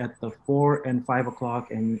 ideally at the 4 and 5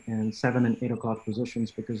 o'clock and 7 and 8 o'clock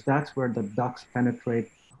positions, because that's where the ducts penetrate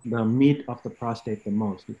the meat of the prostate the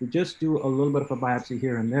most. If you just do a little bit of a biopsy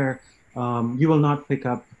here and there, you will not pick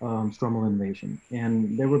up stromal invasion.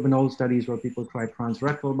 And there have been old studies where people tried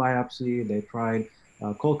transrectal biopsy, they tried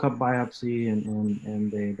cold cup biopsy,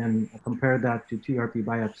 and they then compared that to TURP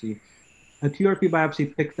biopsy. A TURP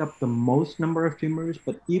biopsy picked up the most number of tumors,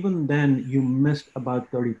 but even then you missed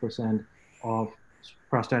about 30% of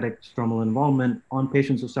prostatic stromal involvement on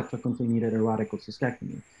patients who subsequently needed a radical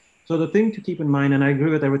cystectomy. So the thing to keep in mind, and I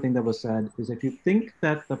agree with everything that was said, is if you think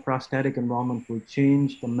that the prostatic involvement will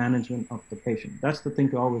change the management of the patient, that's the thing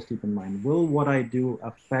to always keep in mind. Will what I do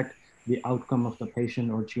affect the outcome of the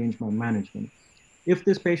patient or change my management? If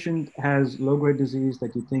this patient has low-grade disease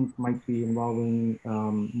that you think might be involving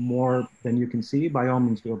more than you can see, by all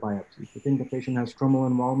means do a biopsy. If you think the patient has stromal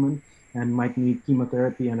involvement and might need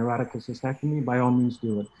chemotherapy and a radical cystectomy, by all means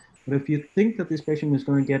do it. But if you think that this patient is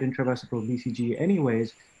going to get intravesical BCG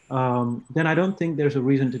anyways, then I don't think there's a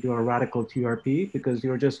reason to do a radical TURP, because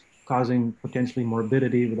you're just causing potentially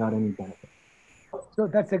morbidity without any benefit. So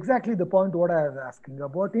that's exactly the point what I was asking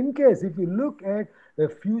about. In case if you look at the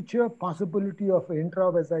future possibility of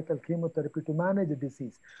intravesical chemotherapy to manage a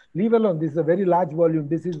disease, leave alone, this is a very large volume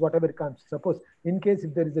disease, whatever comes. Suppose in case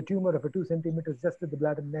if there is a tumor of a 2 centimeters just at the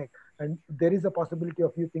bladder neck, and there is a possibility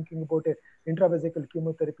of you thinking about a intravesical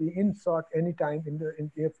chemotherapy in sort anytime in the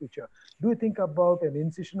near future. Do you think about an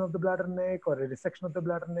incision of the bladder neck or a resection of the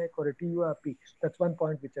bladder neck or a TURP? That's one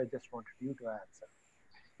point which I just wanted you to answer.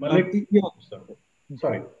 Malik,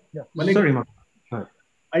 sorry. Yeah. Malik, sorry, Mark.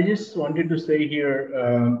 I just wanted to say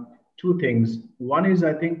here 2 things. One is,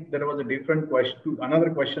 I think there was a different question, another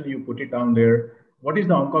question you put it down there. What is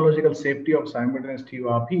the oncological safety of simultaneous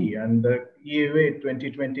TURP? And the EAA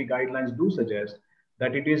 2020 guidelines do suggest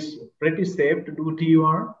that it is pretty safe to do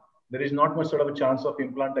TUR. There is not much sort of a chance of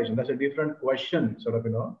implantation. That's a different question, sort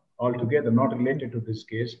of, altogether, not related to this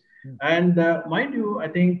case. And mind you, I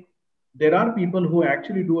think there are people who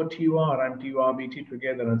actually do a TUR and TURBT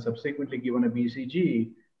together and subsequently given a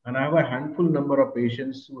BCG. And I have a handful number of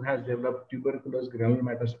patients who has developed tuberculous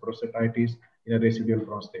granulomatous prostatitis in a residual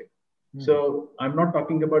prostate. So I'm not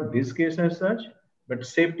talking about this case as such, but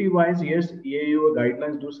safety-wise, yes, EAU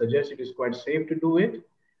guidelines do suggest it is quite safe to do it.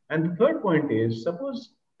 And the third point is, suppose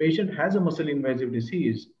patient has a muscle invasive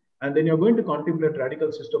disease, and then you're going to contemplate radical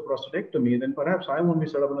cystoprostatectomy, then perhaps I won't be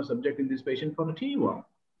sort of subjecting this patient for a TUR.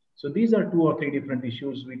 So these are 2 or 3 different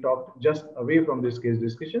issues we talked just away from this case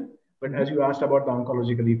discussion. But as you asked about the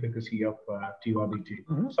oncological efficacy of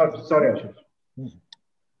TURBT. Sorry, Ashish.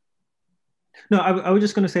 No, I was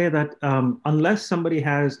just going to say that unless somebody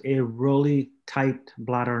has a really tight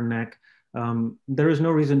bladder neck, there is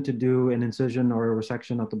no reason to do an incision or a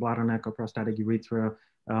resection of the bladder neck or prostatic urethra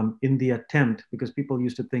in the attempt, because people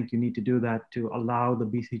used to think you need to do that to allow the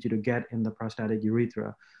BCG to get in the prostatic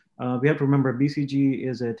urethra. We have to remember BCG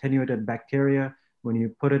is a attenuated bacteria. When you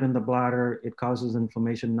put it in the bladder, it causes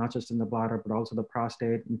inflammation, not just in the bladder, but also the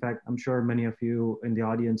prostate. In fact, I'm sure many of you in the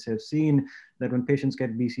audience have seen that when patients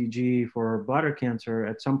get BCG for bladder cancer,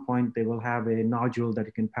 at some point they will have a nodule that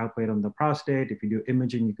you can palpate on the prostate. If you do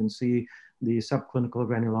imaging, you can see the subclinical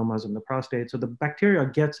granulomas in the prostate. So the bacteria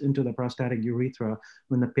gets into the prostatic urethra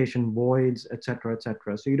when the patient voids, et cetera, et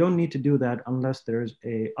cetera. So you don't need to do that unless there's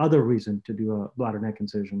a other reason to do a bladder neck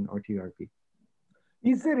incision or TURP.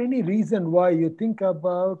 Is there any reason why you think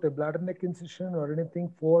about a bladder neck incision or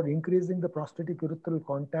anything for increasing the prostatic urethral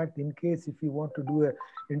contact in case if you want to do a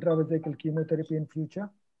intravesical chemotherapy in future?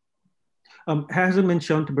 Hasn't been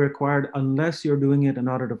shown to be required unless you're doing it in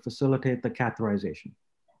order to facilitate the catheterization.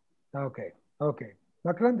 Okay, okay.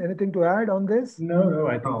 Makrand, anything to add on this? No,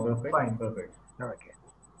 I think perfect. Fine. Perfect. Okay.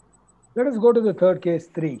 Let us go to the third case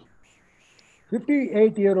 3.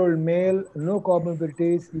 58-year-old male, no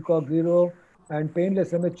comorbidities, ECOG 0, and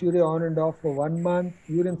painless hematuria on and off for 1 month.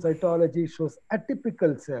 Urine cytology shows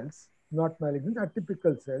atypical cells, not malignant,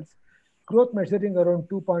 atypical cells. Growth measuring around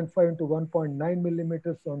 2.5 into 1.9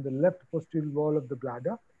 millimeters on the left posterior wall of the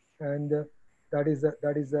bladder, and that is a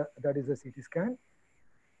CT scan.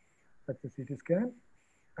 That's a CT scan,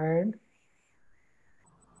 and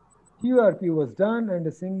TURP was done, and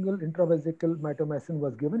a single intravesical mitomycin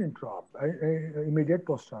was given intra-op, immediate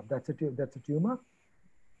post-op. That's a tumor.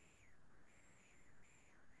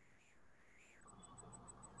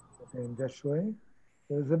 Okay, I'm just showing.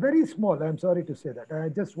 It was a very small. I'm sorry to say that. I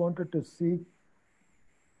just wanted to see.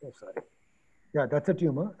 Oh, sorry. Yeah, that's a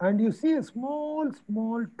tumor, and you see a small,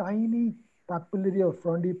 tiny papillary or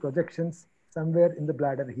frondy projections somewhere in the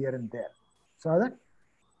bladder here and there. Saw that?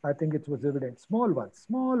 I think it was evident. Small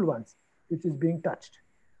ones, which is being touched.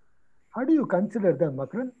 How do you consider them,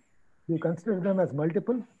 Makran? Do you consider them as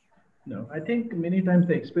multiple? No, I think many times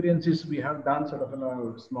the experiences we have done sort of in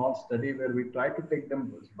a small study where we try to take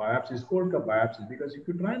them biopsies, cold cup biopsies, because if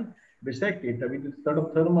you try and dissect it with sort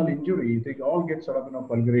of thermal injury, they all get sort of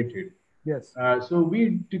fulgurated. Yes. So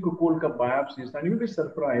we took a cold cup biopsies, and you'll be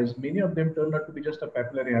surprised. Many of them turned out to be just a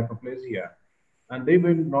papillary hyperplasia, and they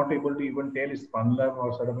were not able to even tell it's fundum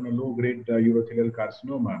or sort of a low-grade urothelial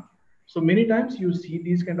carcinoma. So many times you see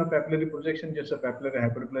these kind of papillary projection, just a papillary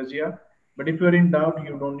hyperplasia. But if you're in doubt,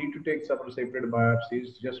 you don't need to take separate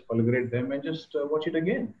biopsies. Just fulgurate them and just watch it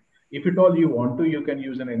again. If at all you want to, you can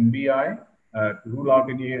use an NBI to rule out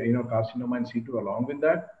any carcinoma in situ along with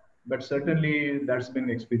that. But certainly that's been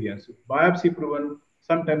experienced. Biopsy proven.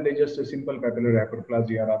 Sometimes they just a simple papillary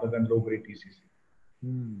hyperplasia rather than low-grade TCC.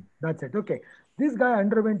 That's it. Okay. This guy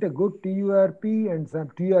underwent a good TURP and some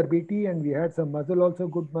TURBT, and we had some muscle also,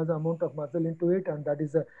 good amount of muscle into it. And that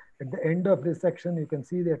is at the end of this section, you can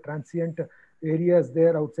see the transient areas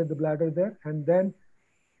there outside the bladder there. And then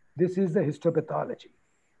this is the histopathology.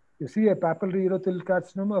 You see a papillary urothelial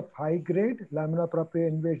carcinoma of high grade, lamina propria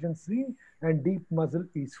invasion seen, and deep muscle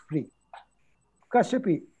is free.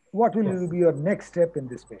 Kashyapi, what will be your next step in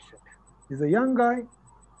this patient? He's a young guy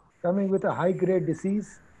coming with a high grade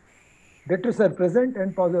disease. Detritus are present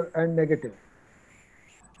and positive and negative.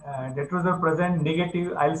 Detritus are present,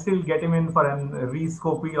 negative. I'll still get him in for a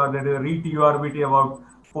re-scopy or re-TURBT about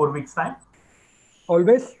 4 weeks time.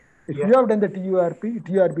 Always? If you have done the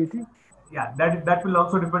TURBT? Yeah, that will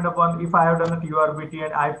also depend upon if I have done a TURBT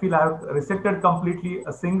and I feel I have resected completely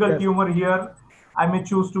a single tumor here, I may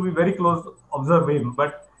choose to be very close, observe him.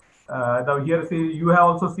 But here you have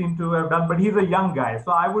also seem to have done, but he's a young guy.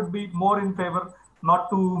 So I would be more in favor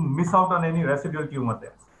not to miss out on any residual tumor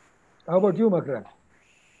there. How about you, Makran?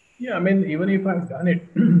 Yeah, I mean, even if I've done it,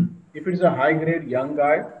 if it's a high-grade young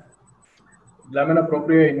guy, lamina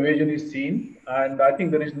propria invasion is seen, and I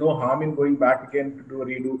think there is no harm in going back again to do a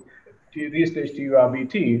restage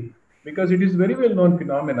TURBT, because it is very well known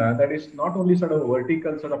phenomena that is not only sort of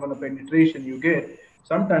vertical sort of a penetration you get,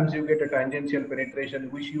 sometimes you get a tangential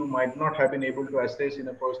penetration which you might not have been able to assess in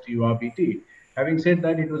a first TURBT. Having said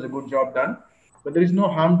that, it was a good job done, but there is no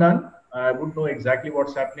harm done. I would know exactly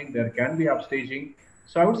what's happening. There can be upstaging.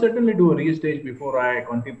 So I would certainly do a restage before I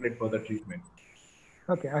contemplate further treatment.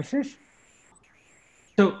 Okay, Ashish?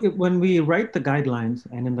 So when we write the guidelines,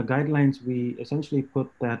 and in the guidelines, we essentially put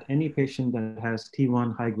that any patient that has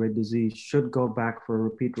T1 high-grade disease should go back for a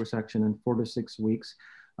repeat resection in 4 to 6 weeks.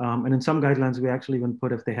 And in some guidelines, we actually even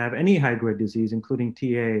put if they have any high-grade disease, including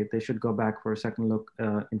TA, they should go back for a second look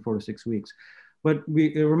in 4 to 6 weeks. But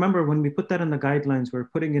we remember when we put that in the guidelines, we're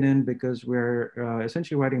putting it in because we're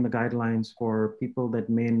essentially writing the guidelines for people that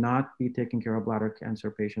may not be taking care of bladder cancer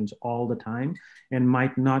patients all the time and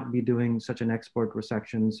might not be doing such an expert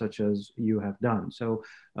resection such as you have done. So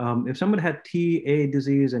if someone had TA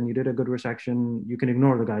disease and you did a good resection, you can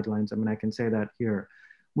ignore the guidelines. I mean, I can say that here.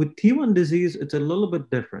 With T1 disease, it's a little bit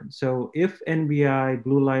different. So if NBI,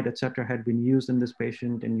 blue light, et cetera, had been used in this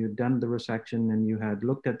patient and you'd done the resection and you had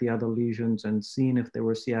looked at the other lesions and seen if they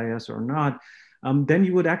were CIS or not, then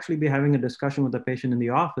you would actually be having a discussion with the patient in the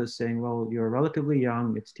office saying, well, you're relatively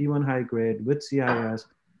young, it's T1 high grade with CIS.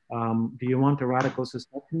 Do you want a radical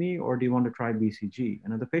cystectomy or do you want to try BCG?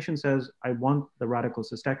 And if the patient says, I want the radical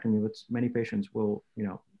cystectomy, which many patients will,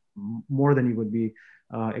 more than you would be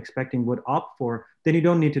expecting would opt for, then you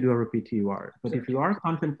don't need to do a repeat TUR. But if you are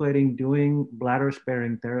contemplating doing bladder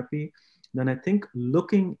sparing therapy, then I think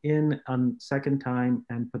looking in on second time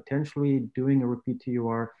and potentially doing a repeat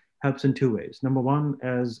TUR helps in two ways. Number one,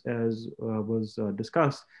 as was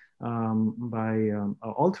discussed by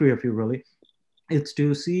all three of you really, it's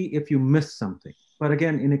to see if you missed something. But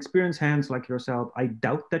again, in experienced hands like yourself, I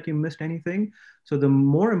doubt that you missed anything. So the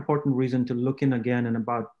more important reason to look in again in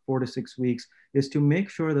about 4 to 6 weeks is to make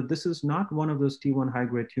sure that this is not one of those T1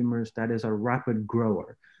 high-grade tumors that is a rapid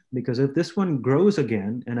grower. Because if this one grows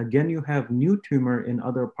again, and again you have new tumor in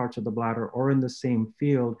other parts of the bladder or in the same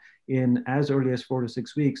field in as early as 4 to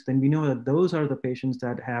 6 weeks, then we know that those are the patients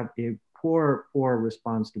that have a poor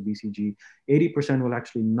response to BCG. 80% will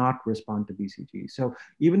actually not respond to BCG. So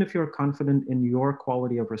even if you're confident in your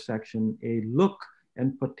quality of resection, a look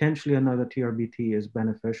and potentially another TRBT is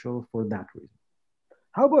beneficial for that reason.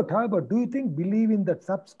 How about, do you believe in that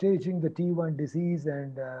substaging the T1 disease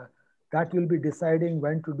and that will be deciding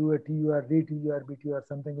when to do a TUR, re-TUR, BTUR,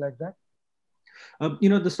 something like that?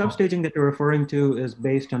 The substaging that you're referring to is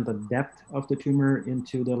based on the depth of the tumor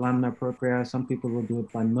into the lamina propria. Some people will do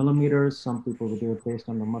it by millimeters. Some people will do it based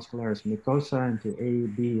on the muscularis mucosa into A,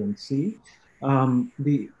 B, and C.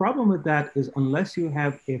 The problem with that is unless you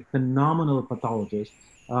have a phenomenal pathologist,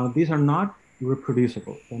 these are not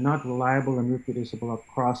reproducible. They're not reliable and reproducible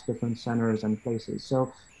across different centers and places.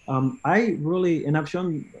 So I really, and I've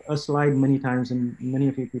shown a slide many times, and many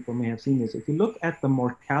of you people may have seen this. If you look at the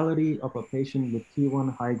mortality of a patient with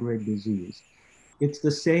T1 high-grade disease, it's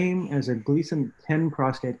the same as a Gleason 10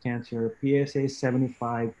 prostate cancer, PSA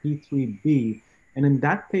 75, P3B. And in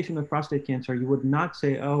that patient with prostate cancer, you would not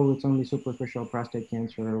say, oh, it's only superficial prostate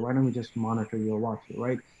cancer, or why don't we just monitor you or watch you,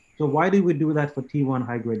 right? So why do we do that for T1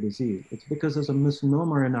 high-grade disease? It's because there's a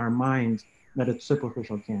misnomer in our minds that it's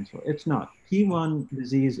superficial cancer. It's not. T1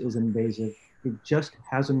 disease is invasive. It just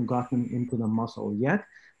hasn't gotten into the muscle yet.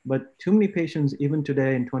 But too many patients, even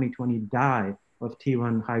today in 2020, die of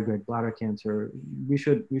T1 high-grade bladder cancer. We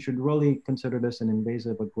should really consider this an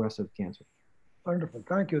invasive, aggressive cancer. Wonderful.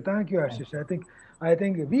 Thank you, Ashish. I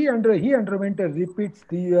think he underwent a repeat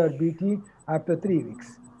TURBT after 3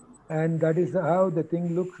 weeks, and that is how the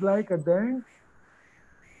thing looks like at the end.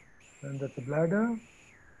 And that's the bladder.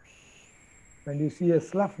 And you see a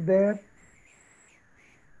slough there,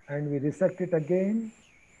 and we resect it again.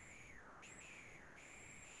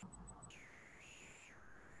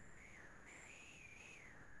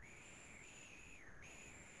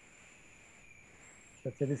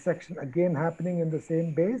 That's a resection again happening in the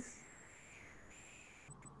same base.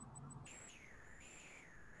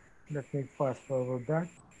 Let me fast forward that.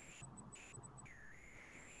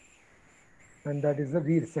 And that is the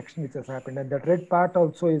resection which has happened. And that red part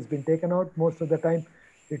also has been taken out. Most of the time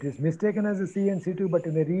it is mistaken as a CNC2, but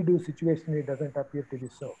in a redo situation, it doesn't appear to be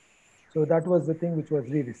so. So that was the thing which was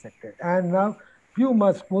re-resected. And now few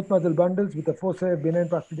smooth muscle bundles with a foci of benign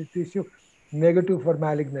prostatic tissue, negative for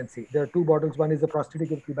malignancy. There are 2 bottles. One is a prostatic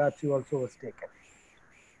biopsy also was taken.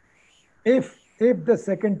 If the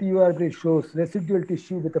second TURBT shows residual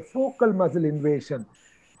tissue with a focal muscle invasion,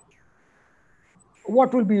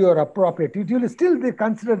 what will be your appropriate? Will you still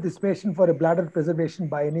consider this patient for a bladder preservation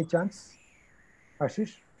by any chance,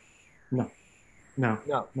 Ashish? No,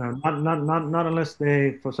 not unless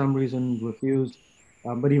they, for some reason, refused.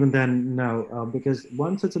 But even then, no, because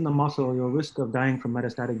once it's in the muscle, your risk of dying from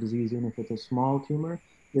metastatic disease, even if it's a small tumor,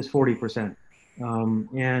 is 40%.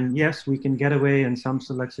 And yes, we can get away in some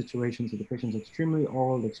select situations if the patient's extremely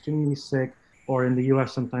old, extremely sick, or in the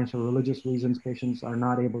US, sometimes for religious reasons, patients are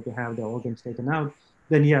not able to have their organs taken out.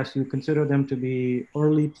 Then yes, you consider them to be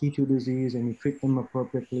early T2 disease and you treat them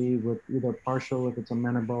appropriately with either partial if it's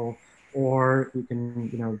amenable, or you can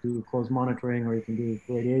do close monitoring, or you can do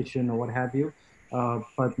radiation or what have you.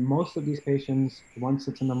 But most of these patients, once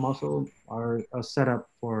it's in the muscle, are set up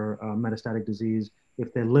for metastatic disease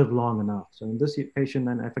if they live long enough. So in this patient,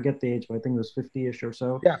 and I forget the age, but I think it was 50-ish or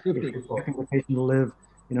so. Yeah, If 50. we're expecting the patient to live,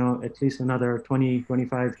 at least another 20,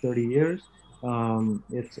 25, 30 years,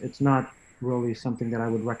 it's not really something that I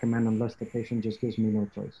would recommend unless the patient just gives me no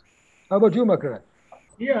choice. How about you, Makaran?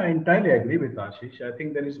 Yeah, I entirely agree with Ashish. I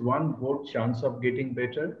think there is one good chance of getting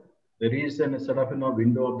better. There is a sort of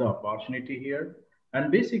window of the opportunity here,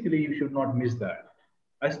 and basically you should not miss that.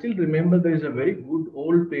 I still remember there is a very good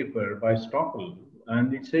old paper by Stockel,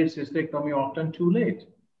 and it says cystectomy often too late.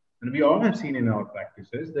 And we all have seen in our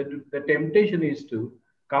practices that the temptation is to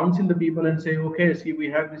counsel the people and say, okay, see, we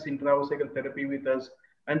have this intravesical therapy with us,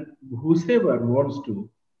 and whosoever wants to,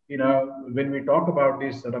 when we talk about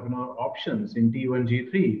these sort of options in T1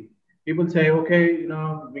 G3, people say, okay,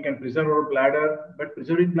 we can preserve our bladder, but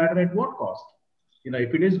preserving bladder at what cost?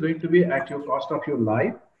 If it is going to be at your cost of your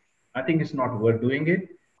life, I think it's not worth doing it.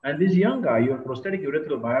 And this young guy, your prosthetic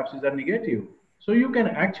urethral biopsies are negative. So you can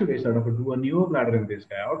actually sort of do a new bladder in this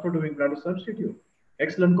guy, also doing bladder substitute.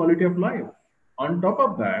 Excellent quality of life. On top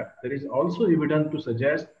of that, there is also evidence to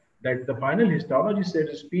suggest that the final histology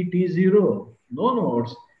says PT0, no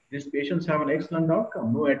nodes. These patients have an excellent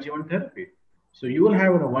outcome, no adjuvant therapy. So you will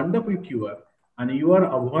have a wonderful cure, and you are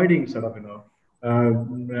avoiding sort of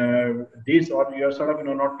this, or you're sort of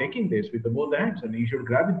not taking this with the both hands, and you should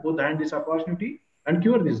grab with both hands this opportunity and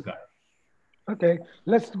cure this guy. Okay,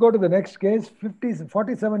 let's go to the next case.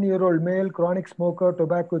 47-year-old male, chronic smoker,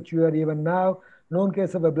 tobacco chewer even now. Known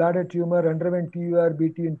case of a bladder tumor, underwent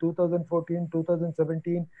TURBT in 2014,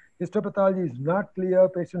 2017. Histopathology is not clear.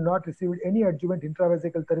 Patient not received any adjuvant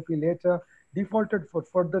intravesical therapy later. Defaulted for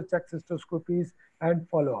further check cystoscopies and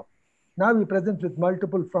follow-up. Now he presents with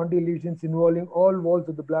multiple frontal lesions involving all walls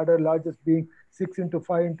of the bladder, largest being 6 into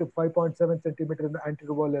 5 into 5.7 centimeter in the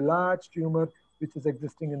anterior wall, a large tumor which is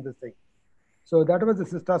existing in the same. So that was a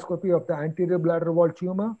cystoscopy of the anterior bladder wall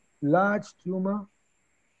tumor, large tumor.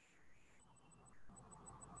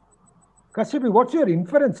 Kashyapi, what's your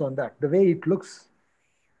inference on that, the way it looks?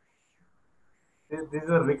 This is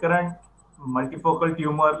a recurrent multifocal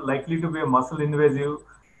tumor, likely to be a muscle invasive,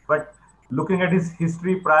 but looking at his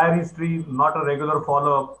history, prior history, not a regular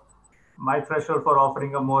follow-up, my threshold for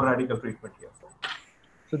offering a more radical treatment here.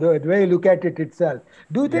 So the way you look at it itself.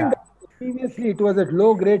 Do you think that previously it was a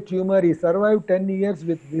low-grade tumor, he survived 10 years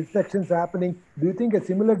with resections happening? Do you think a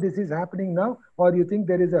similar disease happening now, or do you think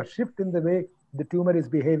there is a shift in the way the tumor is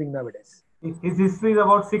behaving nowadays? His history is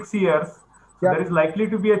about 6 years. So there is likely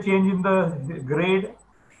to be a change in the grade.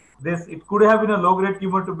 It could have been a low-grade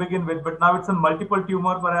tumor to begin with, but now it's a multiple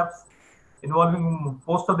tumor, perhaps involving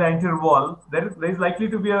most of the anterior wall. There is likely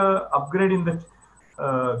to be a upgrade in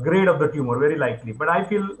the grade of the tumor, very likely. But I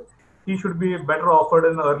feel he should be better offered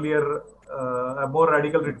an earlier, a more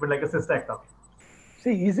radical treatment like a cystectomy.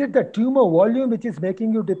 See, is it the tumor volume which is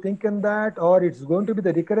making you to think in that, or it's going to be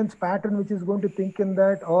the recurrence pattern which is going to think in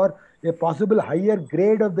that, or a possible higher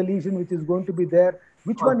grade of the lesion which is going to be there?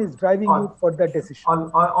 Which one is driving you for that decision?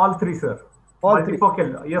 All three, sir. All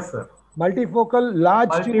multifocal, yes, sir. Multifocal,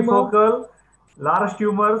 large tumor. Large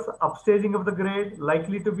tumors, upstaging of the grade,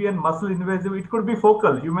 likely to be a muscle invasive. It could be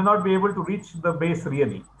focal. You may not be able to reach the base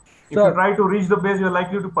really. If you try to reach the base, you're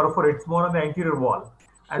likely to perforate. It's more on the anterior wall.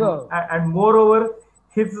 And moreover,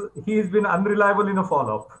 he's been unreliable in a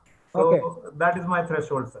follow-up. So that is my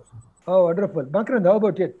threshold, sir. Oh, wonderful. Bakaran, how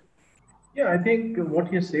about it? Yeah, I think what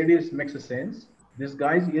he said makes a sense. This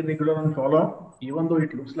guy is irregular on follow-up, even though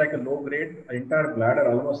it looks like a low grade, entire bladder,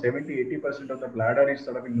 almost 70-80% of the bladder is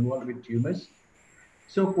sort of involved with tumors.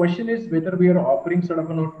 So question is whether we are offering sort of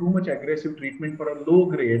too much aggressive treatment for a low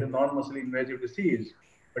grade non-muscle invasive disease.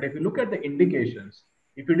 But if you look at the indications,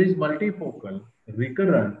 if it is multifocal,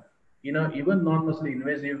 recurrent, even non-muscle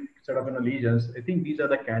invasive sort of lesions, I think these are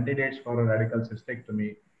the candidates for a radical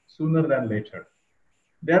cystectomy sooner than later.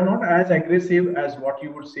 They are not as aggressive as what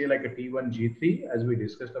you would say like a T1 G3 as we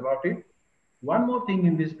discussed about it. One more thing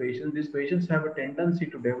in these patients have a tendency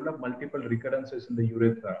to develop multiple recurrences in the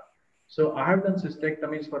urethra. So I have done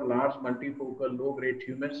cystectomies for large multifocal low-grade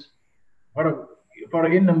tumors for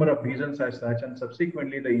a number of reasons as such, and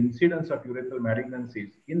subsequently the incidence of urethral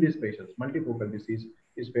malignancies in these patients, multifocal disease,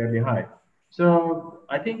 is fairly high. So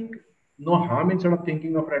I think no harm in sort of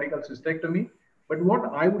thinking of radical cystectomy, but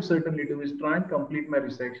what I would certainly do is try and complete my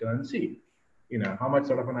resection and see, how much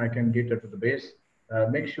sort of I can get to the base,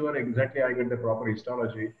 make sure exactly I get the proper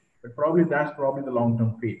histology, but that's probably the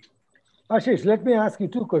long-term fate. Ashish, let me ask you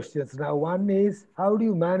two questions now. One is, how do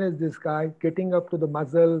you manage this guy getting up to the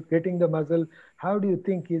muzzle, getting the muzzle? How do you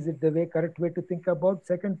think, is it the correct way to think about?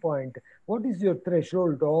 Second point, what is your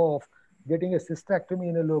threshold of getting a cystectomy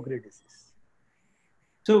in a low-grade disease?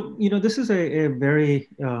 So, this is a very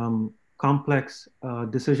complex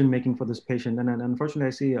decision making for this patient. And unfortunately,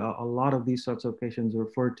 I see a lot of these sorts of patients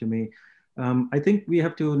referred to me. I think we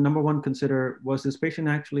have to, number one, consider, was this patient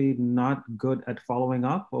actually not good at following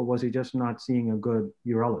up, or was he just not seeing a good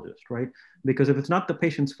urologist, right? Because if it's not the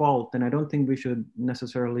patient's fault, then I don't think we should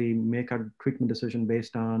necessarily make a treatment decision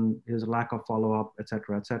based on his lack of follow up, et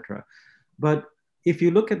cetera, et cetera. But if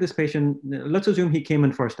you look at this patient, let's assume he came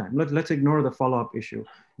in first time. Let's ignore the follow-up issue.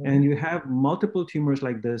 And you have multiple tumors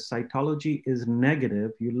like this, cytology is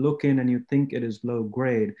negative, you look in and you think it is low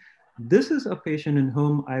grade. This is a patient in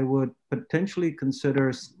whom I would potentially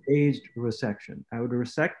consider staged resection. I would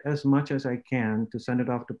resect as much as I can to send it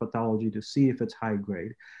off to pathology to see if it's high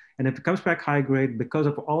grade. And if it comes back high grade, because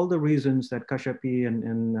of all the reasons that Kashyap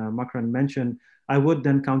and Makran mentioned, I would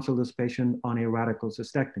then counsel this patient on a radical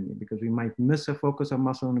cystectomy, because we might miss a focus of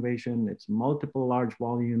muscle invasion. It's multiple large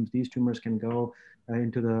volumes. These tumors can go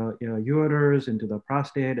into the ureters, into the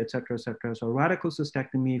prostate, et cetera, et cetera. So radical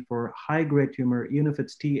cystectomy for high-grade tumor, even if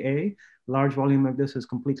it's TA, large volume like this, is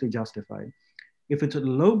completely justified. If it's a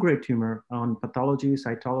low-grade tumor on pathology,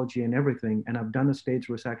 cytology, and everything, and I've done a stage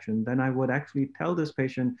resection, then I would actually tell this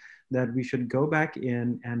patient that we should go back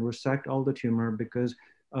in and resect all the tumor, because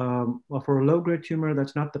well, for a low-grade tumor,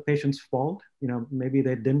 that's not the patient's fault. Maybe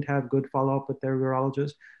they didn't have good follow-up with their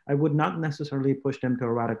urologist. I would not necessarily push them to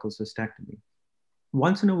a radical cystectomy.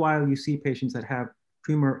 Once in a while, you see patients that have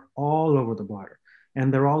tumor all over the bladder,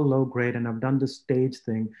 and they're all low-grade, and I've done this stage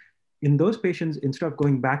thing. In those patients, instead of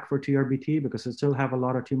going back for TURBT, because they still have a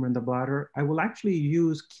lot of tumor in the bladder, I will actually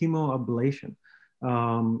use chemoablation.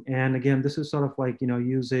 And again, this is sort of like,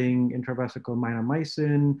 using intravesical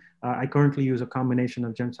mitomycin. I currently use a combination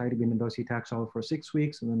of gemcitabine and docetaxel for 6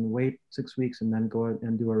 weeks, and then wait 6 weeks and then go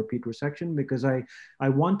and do a repeat resection, because I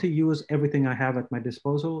want to use everything I have at my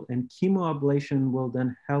disposal, and chemoablation will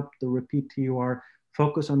then help the repeat TUR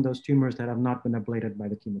focus on those tumors that have not been ablated by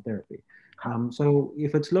the chemotherapy. So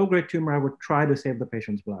if it's low-grade tumor, I would try to save the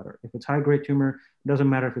patient's bladder. If it's high-grade tumor, it doesn't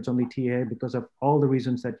matter if it's only TA, because of all the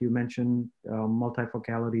reasons that you mentioned,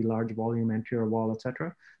 multifocality, large volume, anterior wall,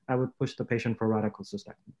 etc. I would push the patient for radical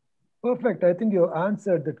cystectomy. Perfect. I think you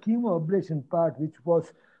answered the chemoablation part, which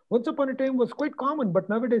was once upon a time was quite common, but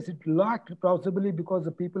nowadays it lacked, possibly because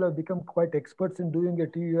the people have become quite experts in doing a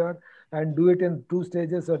TUR and do it in 2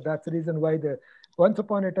 stages. So that's the reason why once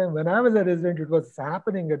upon a time, when I was a resident, it was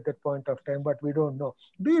happening at that point of time, but we don't know.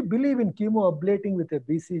 Do you believe in chemoablating with a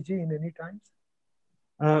BCG in any times?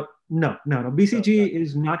 No. BCG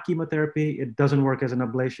is not chemotherapy. It doesn't work as an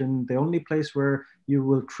ablation. The only place where you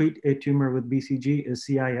will treat a tumor with BCG is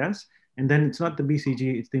CIS. And then it's not the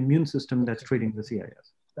BCG, it's the immune system that's treating the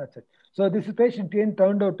CIS. That's it. So this patient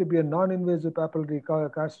turned out to be a non-invasive papillary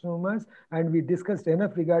carcinomas, and we discussed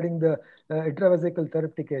enough regarding the intravesical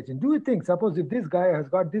therapeutic agent. Do you think, suppose if this guy has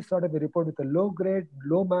got this sort of a report with a low-grade,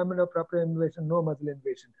 low mammary proper invasion, no muscle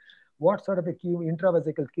invasion, what sort of a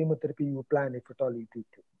intravesical chemotherapy you plan, if at all you do,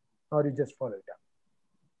 or you just follow it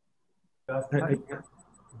up?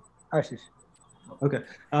 Ashish. Okay.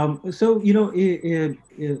 So,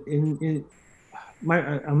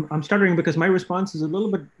 I'm stuttering because my response is a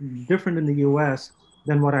little bit different in the US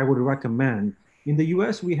than what I would recommend. In the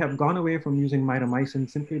US, we have gone away from using mitomycin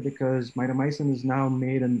simply because mitomycin is now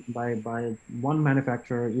made by one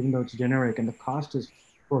manufacturer, even though it's generic, and the cost is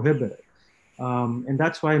prohibitive. And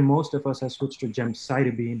that's why most of us have switched to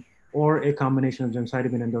gemcitabine, or a combination of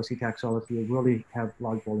gemcitabine and docetaxel if you really have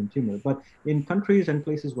large volume tumor. But in countries and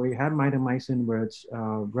places where you have mitomycin, where it's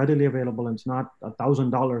readily available and it's not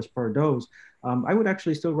 $1,000 per dose, I would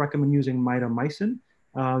actually still recommend using mitomycin.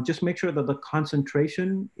 Just make sure that the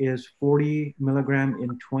concentration is 40 milligram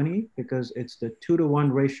in 20, because it's the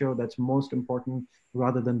 2-to-1 ratio that's most important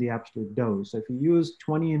rather than the absolute dose. So if you use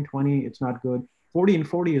 20 in 20, it's not good. 40 in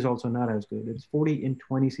 40 is also not as good. It's 40 in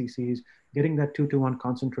 20 cc's. Getting that 2-to-1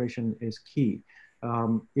 concentration is key.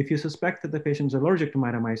 If you suspect that the patient's allergic to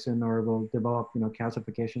mitomycin or will develop,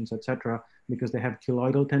 calcifications, etc., because they have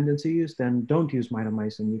keloidal tendencies, then don't use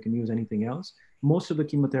mitomycin. You can use anything else. Most of the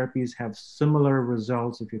chemotherapies have similar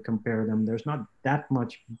results if you compare them. There's not that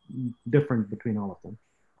much different between all of them.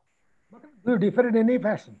 Do you differ in any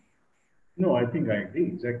fashion? No, I think I agree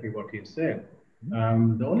exactly what he said.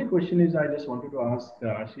 The only question is, I just wanted to ask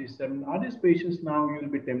Ashish, are these patients now you'll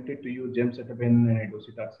be tempted to use gemcitabine and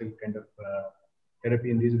docetaxel kind of therapy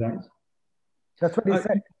in these guys? That's what he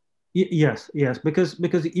said. Yes,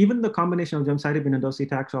 because even the combination of gemcitabine and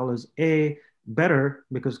docetaxel is better,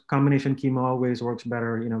 because combination chemo always works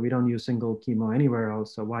better. We don't use single chemo anywhere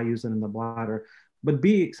else, so why use it in the bladder? But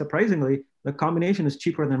B, surprisingly, the combination is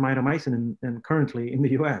cheaper than mitomycin and currently in the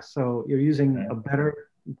US. So you're using a better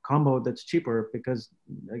combo that's cheaper, because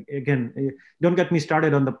again, don't get me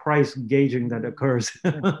started on the price gauging that occurs.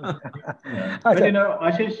 Yeah. But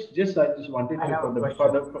Ashish, I just wanted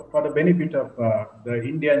to, for the benefit of the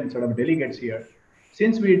Indian sort of delegates here,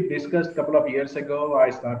 since we discussed a couple of years ago,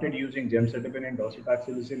 I started using gemcitabine and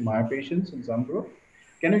docetaxel in my patients in some group.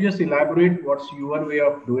 Can you just elaborate what's your way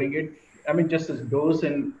of doing it? I mean, just as dose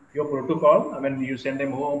in your protocol. I mean, you send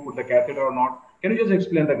them home, put the catheter or not. Can you just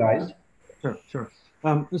explain the guys? Sure, sure.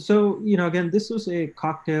 So, again, this was a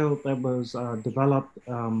cocktail that was developed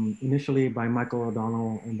initially by Michael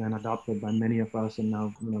O'Donnell and then adopted by many of us. And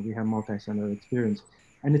now, we have multi-center experience.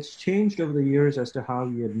 And it's changed over the years as to how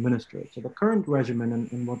you administer it. So the current regimen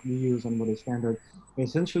and what we use and what is standard,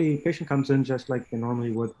 essentially, patient comes in just like they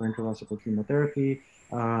normally would for intravesical chemotherapy.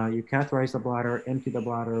 You catheterize the bladder, empty the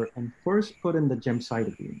bladder, and first put in the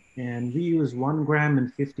gemcitabine. And we use 1 gram in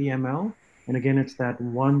 50 ml. And again, it's that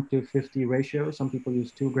 1 to 50 ratio. Some people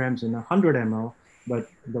use 2 grams in 100 ml, but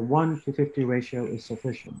the 1 to 50 ratio is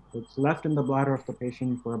sufficient. It's left in the bladder of the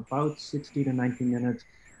patient for about 60 to 90 minutes.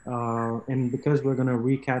 And because we're going to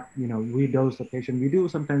redose the patient, we do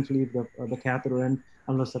sometimes leave the catheter in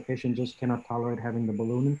unless the patient just cannot tolerate having the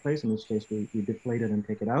balloon in place, in which case we deflate it and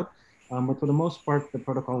take it out. But for the most part, the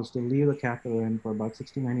protocol is to leave the catheter in for about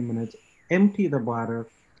 60, 90 minutes, empty the bladder,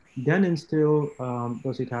 then instill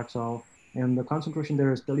docetaxel, and the concentration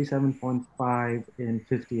there is 37.5 in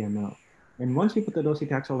 50 ml. And once we put the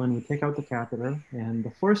docetaxel in, we take out the catheter, and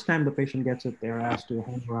the first time the patient gets it, they're asked to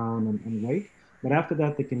hang around and wait. But after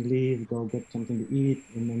that, they can leave, go get something to eat,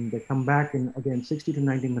 and then they come back in, again, 60 to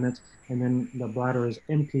 90 minutes, and then the bladder is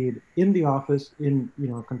emptied in the office in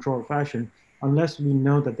controlled fashion, unless we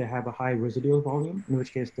know that they have a high residual volume, in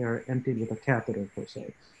which case they're emptied with a catheter per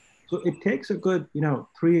se. So it takes a good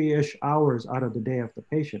 3-ish hours out of the day of the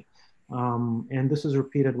patient. And this is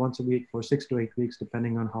repeated once a week for 6 to 8 weeks,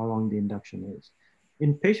 depending on how long the induction is.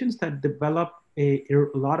 In patients that develop a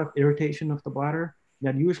lot of irritation of the bladder,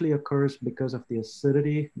 that usually occurs because of the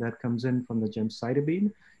acidity that comes in from the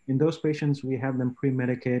gemcitabine. In those patients, we have them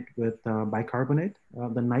pre-medicate with bicarbonate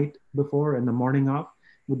the night before and the morning of,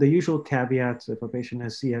 with the usual caveats. If a patient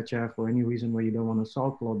has CHF or any reason where you don't want to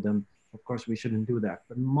salt load them, of course, we shouldn't do that.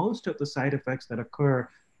 But most of the side effects that occur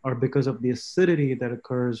are because of the acidity that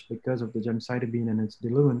occurs because of the gemcitabine and its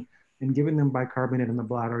diluent, and giving them bicarbonate in the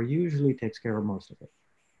bladder usually takes care of most of it.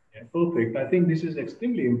 Yeah, perfect. I think this is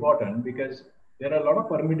extremely important because there are a lot of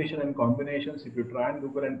permutation and combinations. If you try and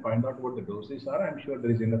Google and find out what the doses are, I'm sure there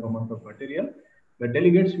is enough amount of material. The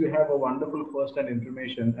delegates, we have a wonderful first-hand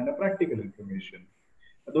information and a practical information.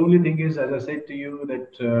 The only thing is, as I said to you,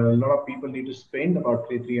 that a lot of people need to spend about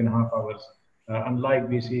 3.5 hours, unlike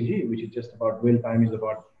BCG, which is just about dwell time is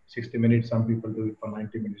about 60 minutes. Some people do it for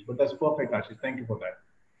 90 minutes, but that's perfect, Ashish. Thank you for that.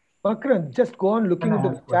 Pakran, just go on looking into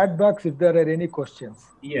the chat box if there are any questions.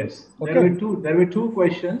 Yes, okay. There were two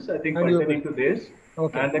questions, I think, pertaining to this.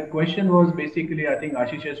 Okay. And the question was basically, I think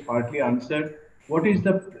Ashish has partly answered. What is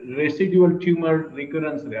the residual tumor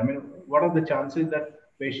recurrence rate? I mean, what are the chances that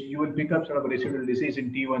you will pick up sort of a residual disease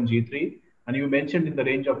in T1, G3? And you mentioned in the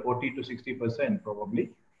range of 40 to 60%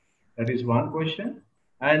 probably. That is one question.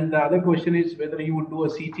 And the other question is whether you would do a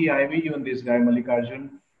CT-IVU on this guy,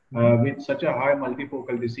 Mallikarjun, with such a high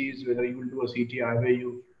multifocal disease, whether you will do a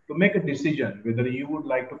CT-IVU to make a decision whether you would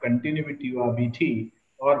like to continue with URBT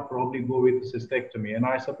or probably go with cystectomy. And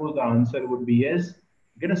I suppose the answer would be yes.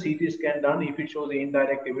 Get a CT scan done. If it shows the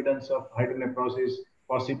indirect evidence of hydronephrosis,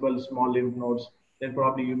 possible small lymph nodes, then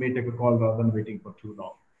probably you may take a call rather than waiting for too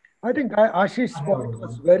long. I think Ashish's point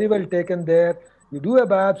was very well taken there. You do a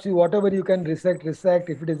biopsy, whatever you can resect.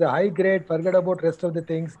 If it is a high grade, forget about rest of the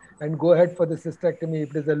things and go ahead for the cystectomy.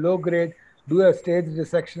 If it is a low grade, do a staged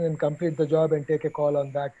resection and complete the job and take a call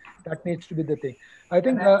on that. That needs to be the thing. I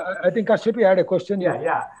think Kashyapi had a question.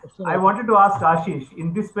 Yeah. I wanted to ask Ashish,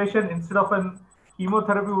 in this patient, instead of a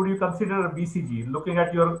chemotherapy, would you consider a BCG? Looking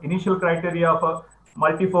at your initial criteria of a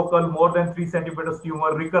multifocal, more than 3 centimeters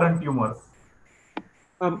tumor, recurrent tumors.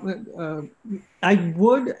 I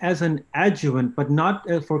would as an adjuvant, but not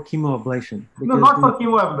for chemoablation. No, not for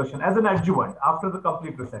chemoablation, as an adjuvant after the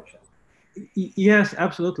complete resection. Yes,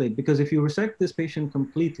 absolutely. Because if you resect this patient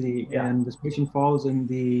completely and this patient falls in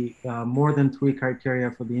the more than 3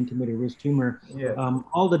 criteria for the intermediate risk tumor,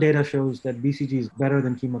 all the data shows that BCG is better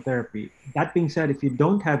than chemotherapy. That being said, if you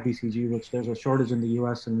don't have BCG, which there's a shortage in the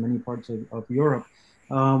US and many parts of Europe,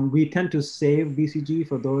 we tend to save BCG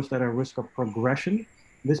for those that are at risk of progression.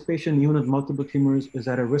 This patient, even with multiple tumors, is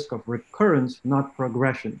at a risk of recurrence, not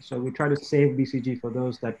progression. So we try to save BCG for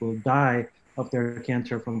those that will die of their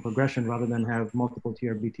cancer from progression rather than have multiple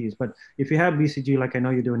TURBTs. But if you have BCG, like I know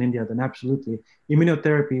you do in India, then absolutely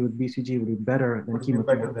immunotherapy with BCG would be better than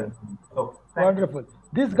chemotherapy. Wonderful.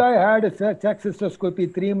 This guy had a chest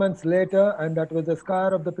cystoscopy 3 months later, and that was a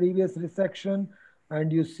scar of the previous resection.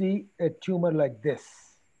 And you see a tumor like this.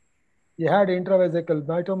 He had intravesical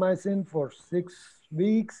mitomycin for 6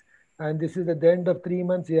 weeks, and this is at the end of 3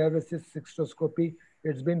 months. He has a cystoscopy.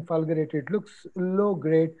 It's been fulgurated. It looks low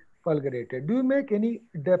grade fulgurated. Do you make any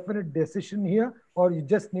definite decision here, or you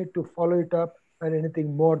just need to follow it up and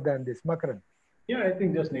anything more than this? Makaran? Yeah, I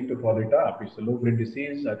think just need to follow it up. It's a low-grade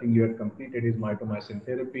disease. I think you have completed his mitomycin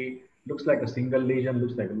therapy. Looks like a single lesion,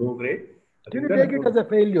 looks like a low grade. Can you take it as a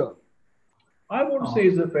failure? I won't say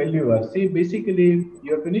it's a failure. See, basically,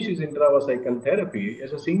 you finish his intravesical therapy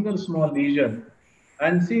as a single small lesion.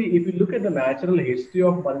 And see, if you look at the natural history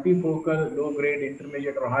of multifocal, low-grade,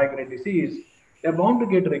 intermediate, or high-grade disease, they're bound to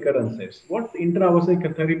get recurrences. What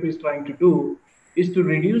intravesical therapy is trying to do is to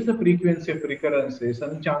reduce the frequency of recurrences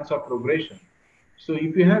and chance of progression. So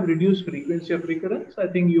if you have reduced frequency of recurrence, I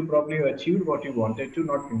think you probably have achieved what you wanted to,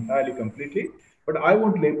 not entirely completely, but I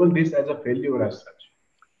won't label this as a failure as such.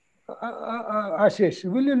 Ashish,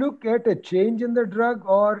 will you look at a change in the drug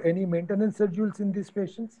or any maintenance schedules in these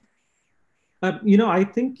patients? I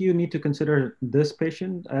think you need to consider this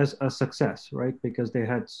patient as a success, right? Because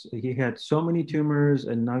he had so many tumors,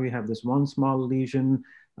 and now you have this one small lesion.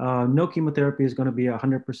 No chemotherapy is going to be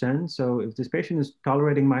 100%. So if this patient is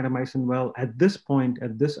tolerating mitomycin well at this point,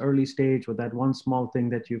 at this early stage, with that one small thing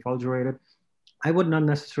that you fulgurated, I would not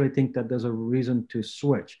necessarily think that there's a reason to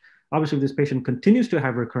switch. Obviously, if this patient continues to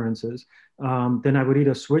have recurrences, then I would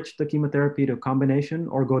either switch the chemotherapy to a combination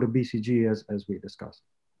or go to BCG as we discussed.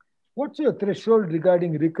 What's your threshold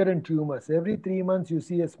regarding recurrent tumors? Every 3 months, you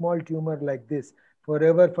see a small tumor like this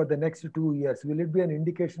forever for the next 2 years. Will it be an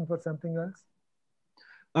indication for something else?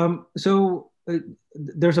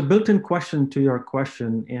 There's a built-in question to your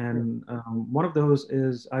question. And one of those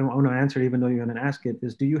is, I want to answer even though you're going to ask it,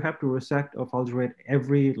 is do you have to resect or fulgurate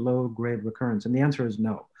every low-grade recurrence? And the answer is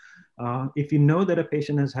no. If you know that a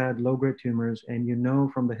patient has had low-grade tumors and you know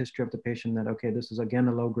from the history of the patient that, okay, this is again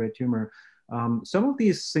a low-grade tumor, some of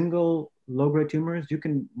these single low-grade tumors you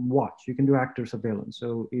can watch. You can do active surveillance.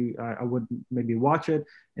 So I would maybe watch it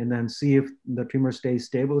and then see if the tumor stays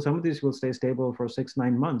stable. Some of these will stay stable for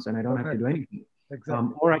 6-9 months and I don't have to do anything.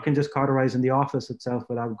 Exactly. Or I can just cauterize in the office itself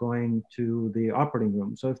without going to the operating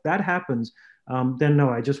room. So if that happens, then no,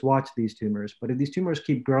 I just watch these tumors. But if these tumors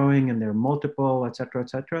keep growing and they're multiple, et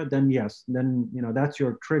cetera, then yes, then that's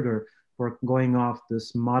your trigger for going off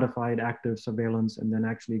this modified active surveillance and then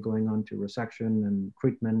actually going on to resection and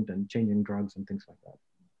treatment and changing drugs and things like that.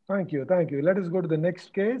 Thank you. Let us go to the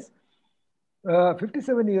next case.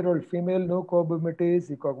 57-year-old female, no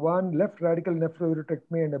comorbidities, ECOG 1, left radical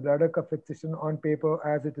nephrourectomy and a bladder cuff excision on paper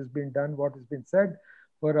as it has been done, what has been said,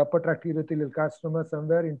 for upper tract urothelial carcinoma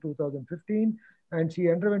somewhere in 2015. And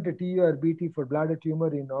she underwent a TURBT for bladder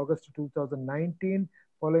tumor in August 2019,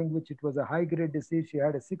 following which it was a high-grade disease. She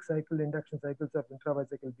had a 6-cycle induction cycles of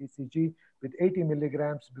intravesical BCG with 80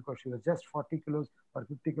 milligrams because she was just 40 kilos or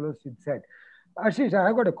 50 kilos, she said. Ashish, I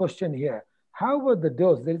have got a question here. How was the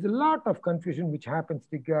dose? There is a lot of confusion which happens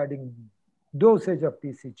regarding dosage of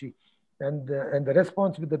BCG and the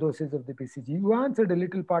response with the dosage of the BCG. You answered a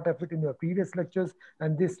little part of it in your previous lectures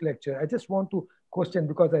and this lecture. I just want to question,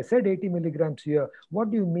 because I said 80 milligrams here,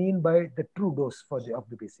 what do you mean by the true dose of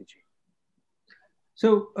the BCG?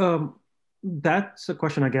 So that's a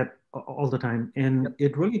question I get all the time. And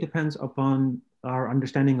it really depends upon our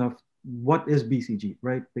understanding of what is BCG,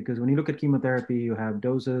 right? Because when you look at chemotherapy, you have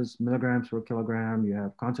doses, milligrams per kilogram, you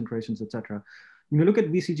have concentrations, etc. When you look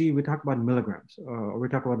at BCG, we talk about milligrams or we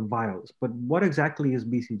talk about vials. But what exactly is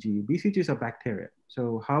BCG? BCG is a bacteria.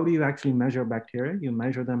 So how do you actually measure bacteria? You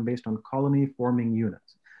measure them based on colony-forming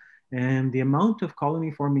units. And the amount of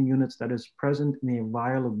colony-forming units that is present in a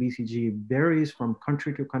vial of BCG varies from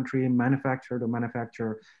country to country, manufacturer to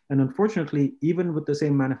manufacturer. And unfortunately, even with the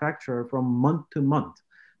same manufacturer, from month to month,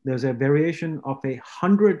 there's a variation of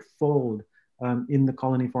 100-fold in the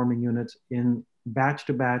colony-forming units in batch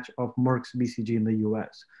to batch of Merck's BCG in the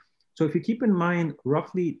US. So if you keep in mind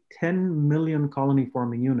roughly 10 million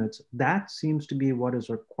colony-forming units, that seems to be what is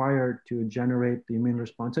required to generate the immune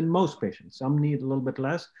response in most patients. Some need a little bit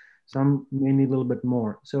less, some may need a little bit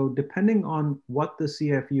more. So depending on what the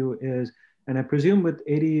CFU is, and I presume with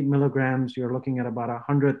 80 milligrams, you're looking at about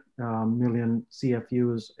 100 million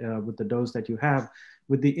CFUs with the dose that you have.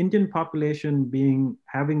 With the Indian population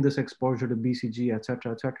having this exposure to BCG, et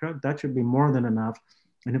cetera, that should be more than enough.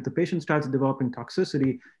 And if the patient starts developing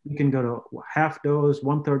toxicity, you can go to half dose,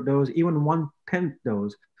 1/3 dose, even 1/10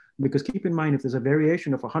 dose. Because keep in mind, if there's a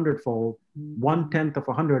variation of 100-fold, 1/10 of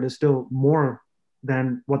 100 is still more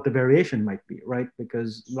than what the variation might be, right?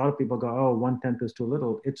 Because a lot of people go, oh, 1/10 is too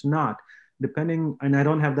little. It's not. Depending, and I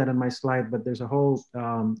don't have that on my slide, but there's a whole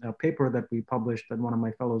a paper that we published that one of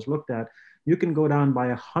my fellows looked at. You can go down by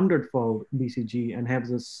 100-fold BCG and have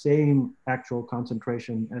the same actual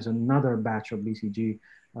concentration as another batch of BCG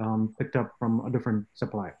picked up from a different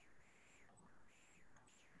supplier.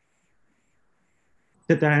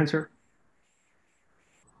 Did that answer?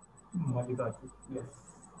 Yes.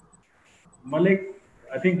 Malik,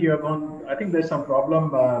 I think you have gone. I think there's some problem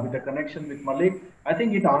with the connection with Malik. I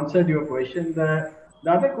think it answered your question. The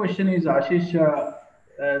other question is, Ashish,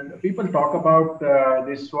 people talk about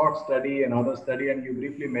this SWOT study and other study, and you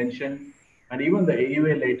briefly mentioned, and even the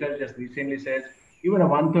AUA later just recently says, even a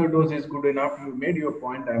 1/3 dose is good enough. You made your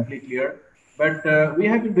point amply clear. But we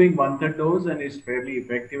have been doing 1/3 dose and it's fairly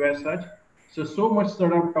effective as such. So much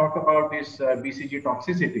sort of talk about this BCG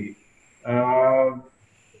toxicity.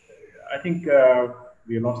 I think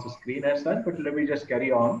we lost the screen as such, but let me just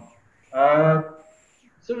carry on. Uh,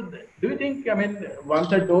 so, do you think, I mean,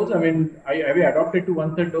 1/3 dose? I mean, have you adopted to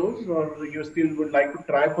 1/3 dose, or you still would like to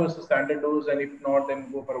try first the standard dose, and if not, then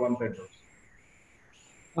go for 1/3 dose?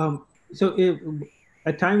 So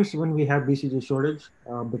at times when we have BCG shortage,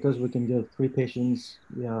 because we can give 3 patients,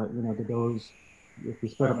 the dose, if we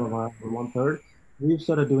split up a vial for 1/3, we've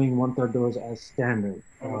started doing 1/3 dose as standard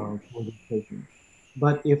for these patients.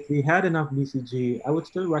 But if we had enough BCG, I would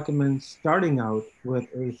still recommend starting out with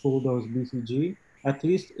a full dose BCG, at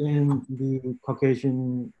least in the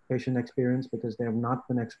Caucasian patient experience, because they have not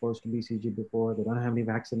been exposed to BCG before, they don't have any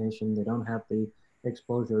vaccination, they don't have the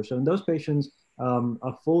exposure. So in those patients,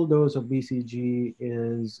 a full dose of BCG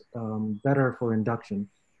is better for induction.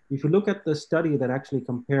 If you look at the study that actually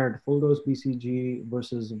compared full dose BCG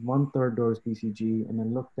versus 1/3 dose BCG, and then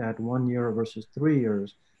looked at 1 year versus 3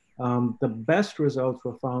 years, the best results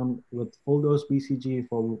were found with full dose BCG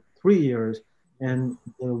for 3 years, and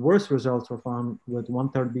the worst results were found with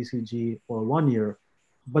 1/3 BCG for 1 year.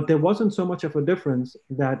 But there wasn't so much of a difference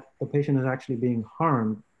that the patient is actually being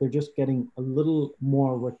harmed. They're just getting a little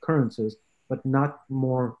more recurrences, but not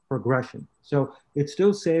more progression. So it's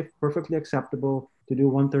still safe, perfectly acceptable to do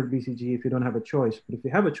 1/3 BCG if you don't have a choice. But if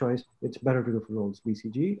you have a choice, it's better to do full dose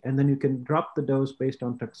BCG. And then you can drop the dose based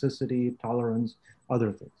on toxicity, tolerance,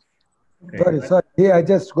 other things. Okay. Sorry. Yeah, I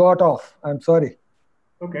just got off. I'm sorry.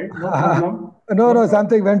 Okay, no problem. No,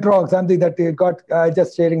 something went wrong. Something that got,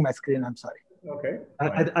 just sharing my screen. I'm sorry. Okay.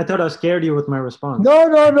 I thought I scared you with my response. No.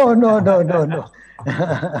 No.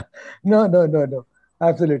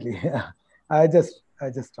 Absolutely. I just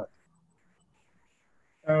thought.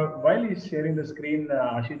 While he's sharing the screen,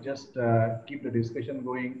 Ashish, just keep the discussion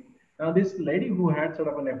going. Now, this lady who had sort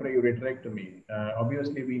of a nephroureterectomy,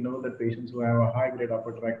 obviously we know that patients who have a high-grade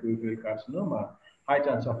upper tract urinary carcinoma, high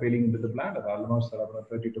chance of failing into the bladder, almost sort of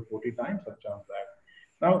 30 to 40 times of chance that.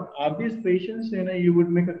 Now, are these patients, you would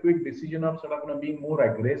make a quick decision of sort of being more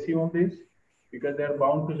aggressive on this, because they're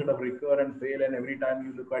bound to sort of recur and fail, and every time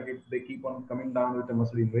you look at it, they keep on coming down with a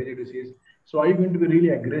muscle invasive disease. So are you going to be really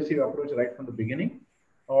aggressive approach right from the beginning?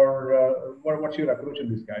 Or what's your approach in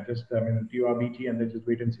this guy? Just, TURBT and then just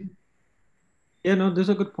wait and see? Yeah, no, those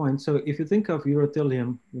are good points. So if you think of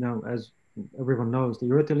urothelium, as everyone knows, the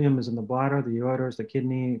urothelium is in the bladder, the ureters, the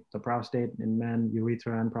kidney, the prostate in men,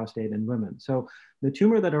 urethra and prostate in women. So the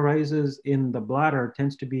tumor that arises in the bladder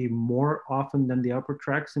tends to be more often than the upper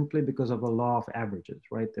tract, simply because of the law of averages,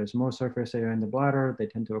 right? There's more surface area in the bladder, they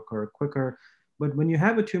tend to occur quicker. But when you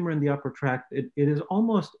have a tumor in the upper tract, it is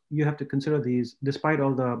almost, you have to consider these, despite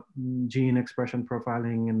all the gene expression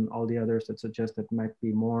profiling and all the others that suggest that might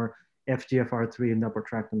be more FGFR3 in the upper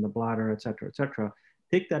tract and the bladder, et cetera,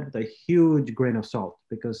 take that with a huge grain of salt,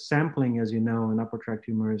 because sampling, as you know, in upper tract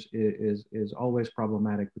tumors is always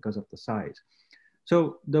problematic because of the size.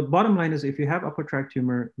 So the bottom line is, if you have upper tract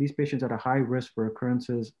tumor, these patients are at a high risk for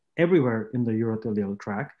occurrences everywhere in the urothelial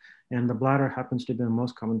tract, and the bladder happens to be the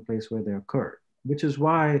most common place where they occur, which is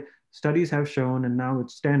why studies have shown, and now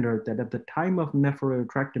it's standard, that at the time of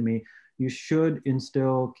nephroureterectomy, you should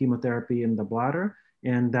instill chemotherapy in the bladder.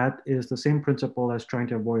 And that is the same principle as trying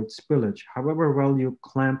to avoid spillage. However well you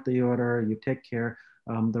clamp the ureter, you take care,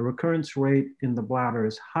 the recurrence rate in the bladder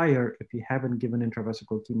is higher if you haven't given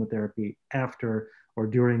intravesical chemotherapy after or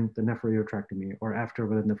during the nephroureterectomy, or after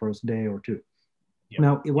within the first day or two. Yep.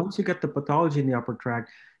 Now, once you get the pathology in the upper tract,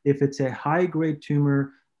 if it's a high-grade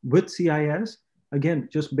tumor with CIS, again,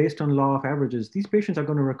 just based on law of averages, these patients are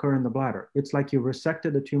going to recur in the bladder. It's like you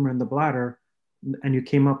resected a tumor in the bladder, and you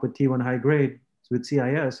came up with T1 high grade with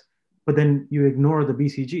CIS, but then you ignore the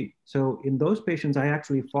BCG. So in those patients, I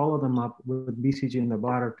actually follow them up with BCG in the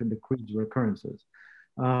bladder to decrease recurrences.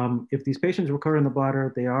 If these patients recur in the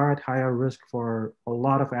bladder, they are at higher risk for a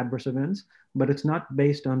lot of adverse events, but it's not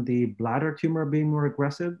based on the bladder tumor being more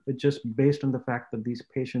aggressive. It's just based on the fact that these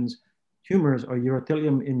patients' tumors or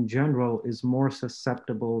urothelium in general is more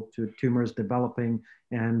susceptible to tumors developing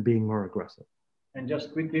and being more aggressive. And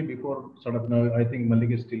just quickly before sort of now, I think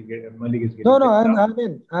Malik is getting. No, I'm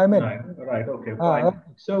in. Right. Okay. Fine.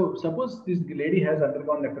 So suppose this lady has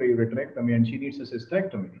undergone nephroureterectomy and she needs a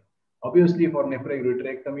cystectomy. Obviously, for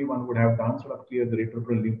nephroureterectomy, one would have done sort of clear the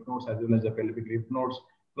retrograde lymph nodes as well as the pelvic lymph nodes,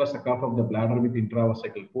 plus a cuff of the bladder with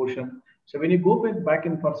intravesical portion. So when you go back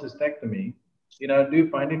in for cystectomy, do you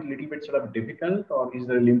find it a little bit sort of difficult, or is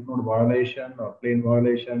there a lymph node violation or plane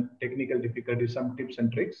violation, technical difficulties, some tips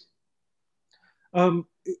and tricks? I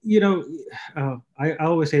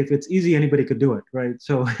always say if it's easy, anybody could do it, right?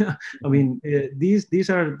 So, I mean, these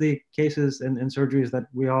are the cases and surgeries that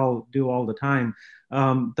we all do all the time.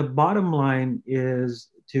 The bottom line is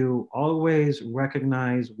to always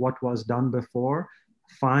recognize what was done before,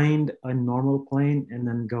 find a normal plane, and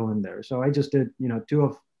then go in there. So I just did, two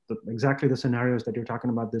of exactly the scenarios that you're talking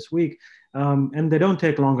about this week. And they don't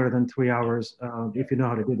take longer than 3 hours if you know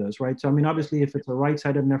how to do those, right? So, I mean, obviously, if it's a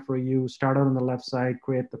right-sided nephro, you start out on the left side,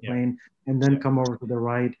 create the plane, and then come over to the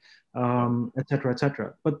right, et cetera, et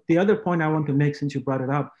cetera. But the other point I want to make, since you brought it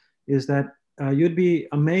up, is that you'd be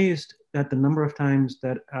amazed at the number of times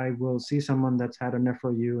that I will see someone that's had a nephro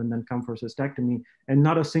and then come for cystectomy, and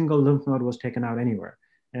not a single lymph node was taken out anywhere.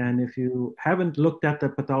 And if you haven't looked at the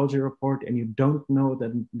pathology report and you don't know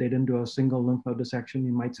that they didn't do a single lymph node dissection,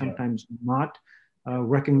 you might sometimes not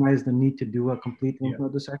recognize the need to do a complete lymph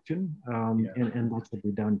node dissection, and that should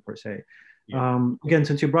be done per se. Again,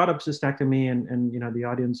 since you brought up cystectomy and the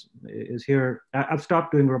audience is here, I've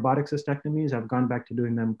stopped doing robotic cystectomies. I've gone back to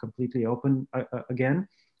doing them completely open again.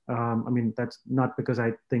 I mean, that's not because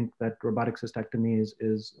I think that robotic cystectomy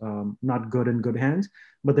is not good in good hands,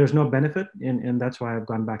 but there's no benefit, and that's why I've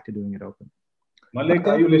gone back to doing it open. Malik,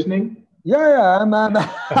 are you listening? Yeah, I'm no,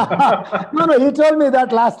 he told me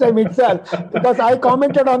that last time itself, because I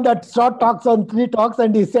commented on that short talks on 3 talks,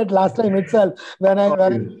 and he said last time itself when I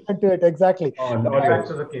went to it, exactly.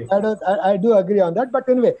 I do agree on that, but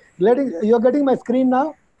anyway, you're getting my screen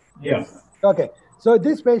now? Yes. Okay. So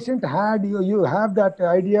this patient had, you have that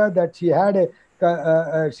idea that she had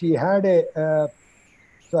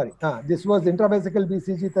this was intravesical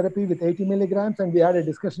BCG therapy with 80 milligrams, and we had a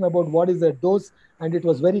discussion about what is the dose, and it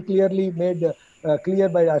was very clearly made clear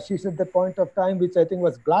by Ashish at that point of time, which I think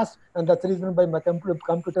was blast, and that's the reason why my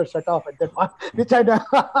computer shut off at that point, which I done.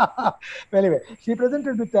 Anyway, she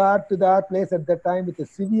presented to our place at that time with a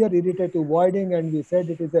severe irritative voiding, and we said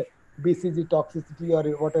it is a BCG toxicity or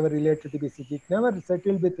whatever related to BCG. It never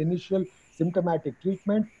settled with initial symptomatic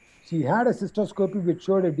treatment. She had a cystoscopy which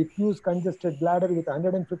showed a diffuse congested bladder with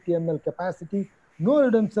 150 ml capacity, no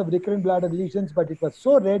evidence of recurrent bladder lesions, but it was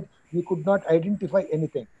so red we could not identify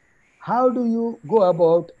anything. How do you go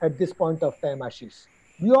about at this point of time, Ashish?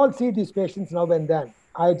 We all see these patients now and then.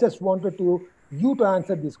 I just wanted you to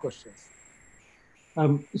answer these questions.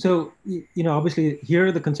 So, obviously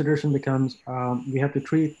here the consideration becomes we have to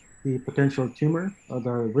treat the potential tumor,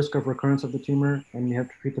 the risk of recurrence of the tumor, and we have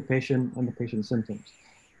to treat the patient and the patient's symptoms.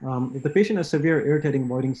 If the patient has severe irritating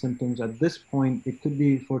voiding symptoms, at this point, it could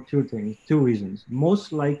be for two reasons.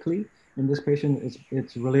 Most likely, in this patient,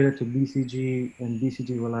 it's related to BCG and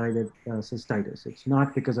BCG-related cystitis. It's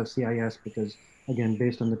not because of CIS, because, again,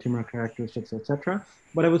 based on the tumor characteristics, etc.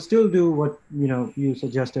 But I would still do what you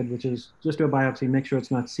suggested, which is just do a biopsy, make sure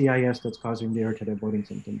it's not CIS that's causing the irritating voiding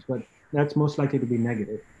symptoms. But that's most likely to be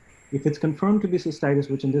negative. If it's confirmed to be cystitis,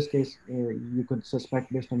 which in this case you could suspect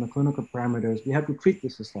based on the clinical parameters, we have to treat the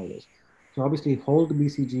cystitis. So obviously hold the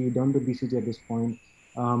BCG, don't do BCG at this point.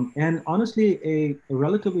 And honestly, a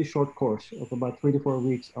relatively short course of about 3 to 4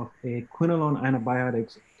 weeks of a quinolone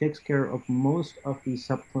antibiotics takes care of most of the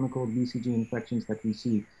subclinical BCG infections that we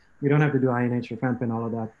see. We don't have to do INH or FANPIN, all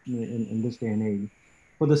of that in this day and age.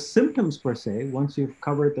 For the symptoms per se, once you've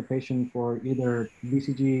covered the patient for either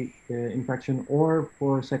BCG infection or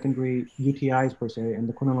for secondary UTIs per se, and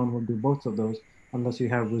the quinolone will do both of those unless you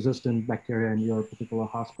have resistant bacteria in your particular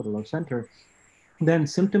hospital or center, then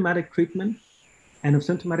symptomatic treatment. And if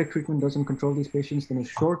symptomatic treatment doesn't control these patients, then a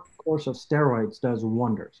short course of steroids does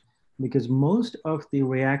wonders. because most of the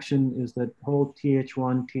reaction is that whole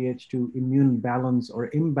Th1, Th2 immune balance or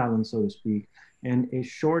imbalance, so to speak, and a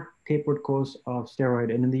short tapered course of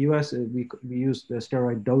steroid. And in the US, we use the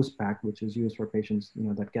steroid dose pack, which is used for patients,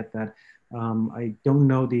 that get that. I don't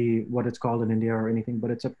know what it's called in India or anything, but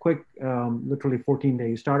it's a quick, literally 14-day.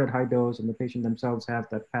 You start at high dose, and the patient themselves have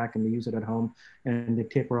that pack, and they use it at home, and they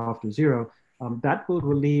taper off to 0. That will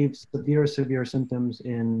relieve severe symptoms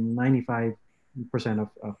in 95%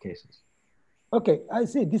 of cases. Okay, I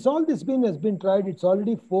see. All this has been tried. It's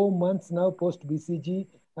already 4 months now post BCG,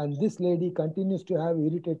 and this lady continues to have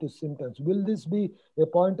irritative symptoms. Will this be a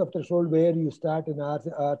point of threshold where you start an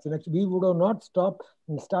arsenic? We would have not stopped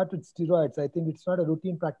and started steroids. I think it's not a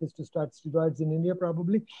routine practice to start steroids in India,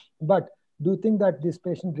 probably. But do you think that this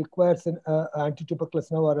patient requires an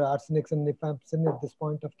antituberculous now or arsenics and rifampicin at this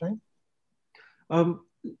point of time?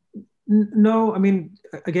 No, I mean,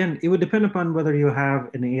 again, it would depend upon whether you have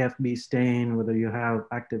an AFB stain, whether you have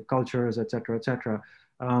active cultures, et cetera, et cetera.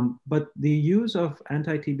 But the use of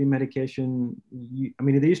anti-TB medication, I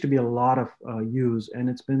mean, there used to be a lot of use, and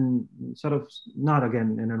it's been sort of, not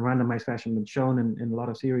again in a randomized fashion, but shown in a lot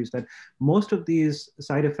of series that most of these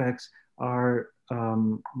side effects are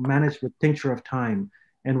managed with tincture of time.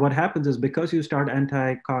 And what happens is, because you start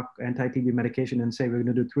anti-TB medication and say we're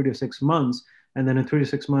going to do 3 to 6 months, and then in 3 to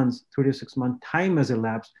 6 months, 3 to 6 month time has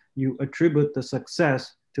elapsed, you attribute the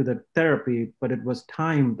success to the therapy, but it was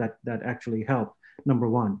time that actually helped, number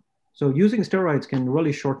one. So using steroids can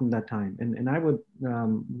really shorten that time. And I would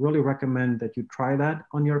really recommend that you try that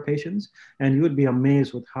on your patients, and you would be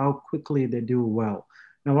amazed with how quickly they do well.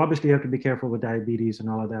 Now, obviously, you have to be careful with diabetes and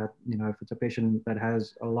all of that. If it's a patient that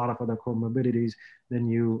has a lot of other comorbidities, then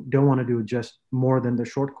you don't want to do just more than the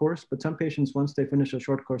short course. But some patients, once they finish a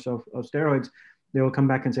short course of steroids, they will come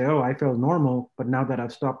back and say, oh, I felt normal, but now that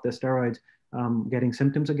I've stopped the steroids, getting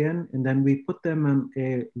symptoms again. And then we put them on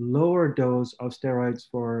a lower dose of steroids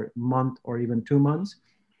for a month or even 2 months.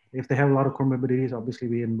 If they have a lot of comorbidities, obviously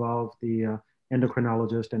we involve the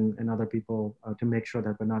endocrinologist and other people to make sure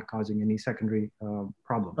that we're not causing any secondary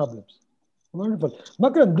problems. Wonderful.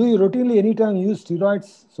 Makran, do you routinely anytime use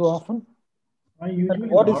steroids so often? I usually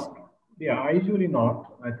not. Yeah, I usually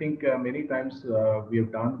not. I think many times we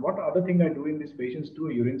have done. What other thing I do in these patients do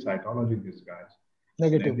urine cytology, these guys.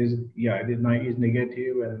 Negative. It is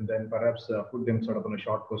negative, and then perhaps put them sort of on a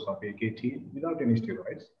short course of AKT without any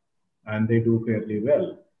steroids, and they do fairly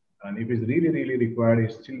well. And if it's really required,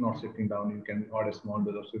 it's still not sitting down, you can add a small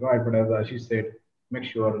dose of steroid. But as Ashish said, make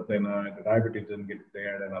sure then the diabetes doesn't get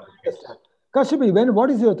there and other things. Kashyap,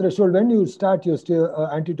 what is your threshold when you start your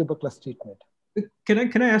anti-tuberculosis treatment?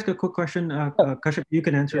 Can I ask a quick question? Kashyap, you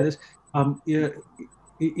can answer this.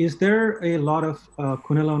 Is there a lot of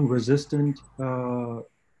quinolone resistant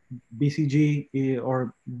BCG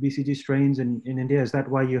or BCG strains in India? Is that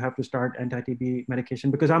why you have to start anti-TB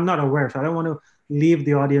medication? Because I'm not aware, so I don't want to leave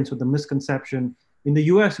the audience with the misconception. In the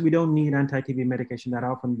US, we don't need anti-TB medication that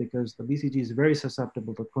often because the BCG is very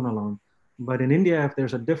susceptible to quinolone. But in India, if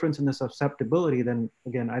there's a difference in the susceptibility, then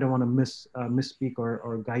again, I don't want to misspeak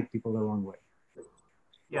or guide people the wrong way.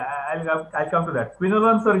 Yeah, I'll come to that.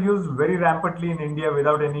 Quinolones are used very rampantly in India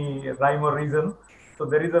without any rhyme or reason. So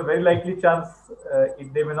there is a very likely chance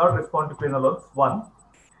they may not respond to quinolones. One,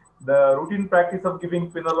 the routine practice of giving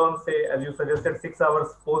quinolones, say, as you suggested, 6 hours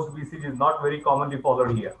post BCG is not very commonly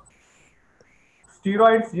followed here.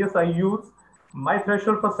 Steroids, yes, I use. My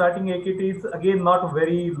threshold for starting AKT is again not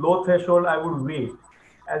very low threshold. I would wait.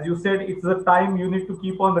 As you said, it's the time you need to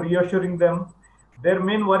keep on reassuring them. Their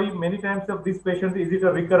main worry many times of these patients is it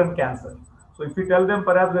a recurrent cancer. So if you tell them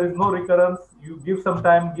perhaps there is no recurrence, you give some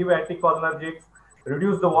time, give anticholinergics,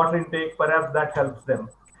 reduce the water intake, perhaps that helps them.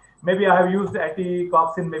 Maybe I have used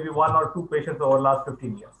anticox in maybe 1 or 2 patients over the last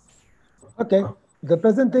 15 years. Okay. The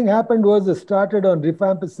present thing happened was it started on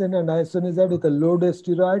rifampicin and isoniazid with a low-dose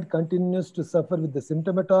steroid, continues to suffer with the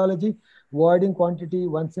symptomatology, voiding quantity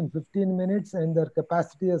once in 15 minutes, and their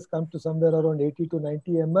capacity has come to somewhere around 80 to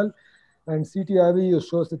 90 ml. And CTIV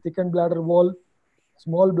shows a thickened bladder wall,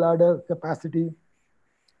 small bladder capacity,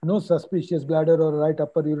 no suspicious bladder or right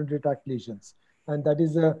upper urinary tract lesions. And that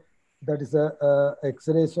is a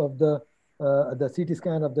X-rays of the CT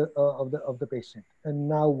scan of the patient. And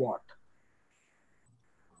now what?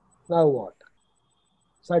 Now what?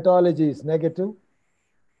 Cytology is negative,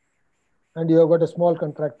 and you have got a small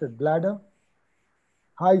contracted bladder,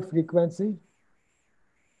 high frequency.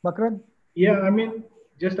 Makran? Yeah, I mean,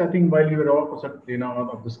 just I think while you were off,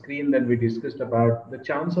 of the screen, then we discussed about the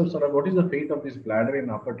chance of sort of what is the fate of this bladder in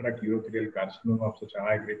upper tract urothelial carcinoma of such a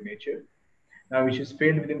high grade nature. Now, which is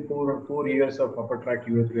failed within four years of upper tract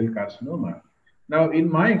urothelial carcinoma. Now,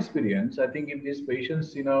 in my experience, I think if these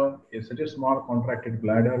patients, is such a small contracted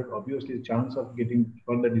bladder, obviously the chance of getting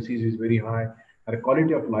further disease is very high. Her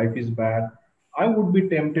quality of life is bad. I would be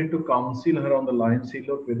tempted to counsel her on the line, see,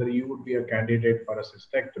 look, whether you would be a candidate for a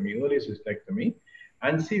cystectomy, early cystectomy,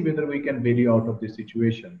 and see whether we can bail you out of this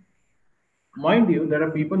situation. Mind you, there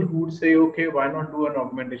are people who would say, okay, why not do an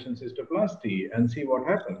augmentation cystoplasty and see what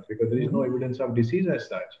happens, because there is no evidence of disease as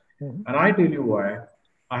such. And I tell you why.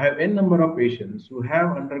 I have n number of patients who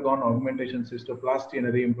have undergone augmentation cystoplasty and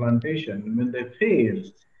reimplantation. And when they fail,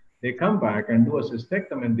 they come back and do a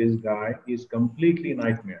cystectomy, and this guy is completely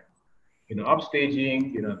nightmare.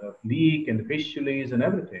 Upstaging, the leak and the fistulas and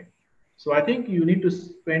everything. So I think you need to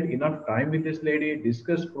spend enough time with this lady,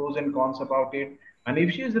 discuss pros and cons about it. And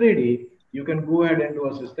if she's ready, you can go ahead and do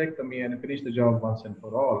a cystectomy and finish the job once and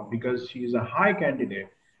for all, because she is a high candidate,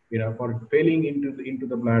 for failing into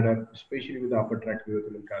the bladder, especially with the upper tract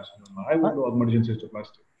urothelial carcinoma. I would do augmentation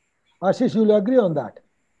cystoplasty. Ashish, you'll agree on that?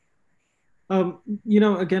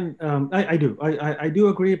 Again, I do. I do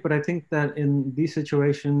agree, but I think that in these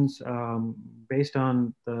situations, based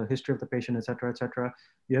on the history of the patient, et cetera,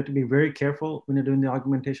 you have to be very careful when you're doing the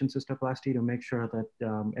augmentation cystoplasty to make sure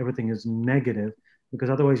that everything is negative, because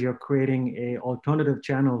otherwise you're creating a alternative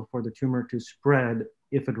channel for the tumor to spread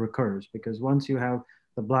if it recurs. Because once you have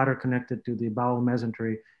the bladder connected to the bowel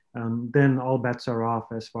mesentery, then all bets are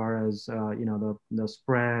off as far as the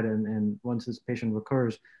spread, and once this patient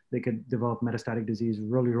recurs, they could develop metastatic disease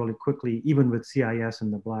really, really quickly, even with CIS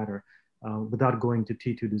in the bladder, without going to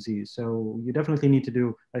T2 disease. So you definitely need to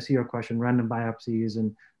do, I see your question, random biopsies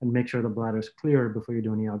and make sure the bladder is clear before you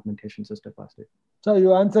do any augmentation cystoplasty. So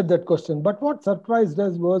you answered that question. But what surprised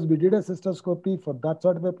us was we did a cystoscopy for that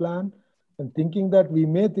sort of a plan, and thinking that we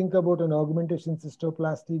may think about an augmentation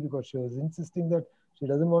cystoplasty, because she was insisting that she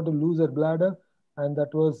doesn't want to lose her bladder. And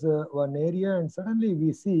that was one area. And suddenly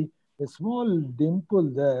we see a small dimple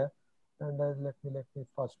there. And let me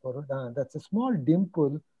fast forward. That's a small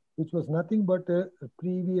dimple, which was nothing but a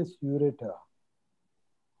previous ureter.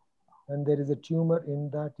 And there is a tumor in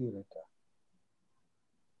that ureter.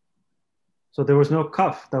 So there was no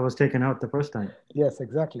cuff that was taken out the first time. Yes,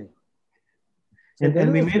 exactly. So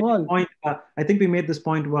and we made this point, I think we made this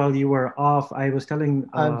point while you were off. I was telling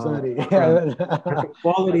I'm sorry. the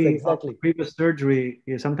quality exactly. of previous surgery,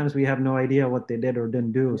 sometimes we have no idea what they did or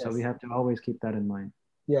didn't do. Yes. So we have to always keep that in mind.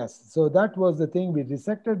 Yes. So that was the thing. We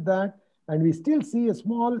resected that, and we still see a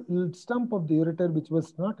small stump of the ureter, which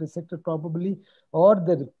was not resected probably, or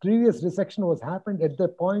the previous resection was happened at the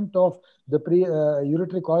point of the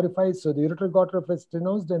ureteric orifice. So the ureteric orifice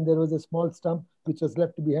stenosed, and there was a small stump which was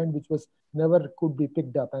left behind, which was never could be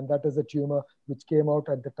picked up. And that is a tumor which came out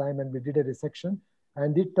at the time, and we did a resection,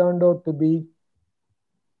 and it turned out to be,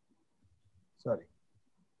 sorry.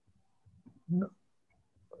 No.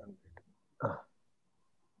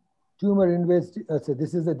 Tumor invasive. So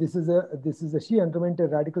this is a she underwent a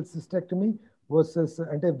radical cystectomy versus,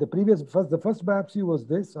 and the first biopsy was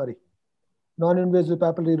this, sorry, non-invasive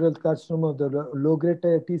papillary ureterial carcinoma of the low-grade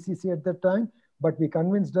TCC at that time. But we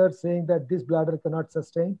convinced her, saying that this bladder cannot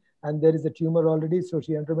sustain, and there is a tumor already. So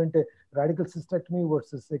she underwent a radical cystectomy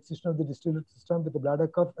versus excision of the distal system with the bladder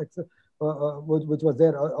cuff, which was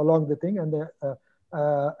there along the thing, and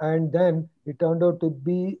then it turned out to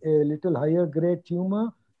be a little higher grade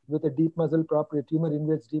tumor with a deep muzzle propria. Tumor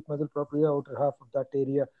invades deep muzzle propria, outer half of that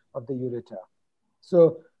area of the ureter.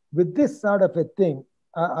 So with this sort of a thing,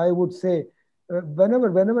 I would say, whenever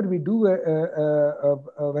we do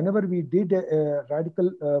whenever we did a radical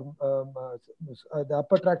the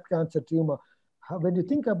upper tract cancer tumor, when you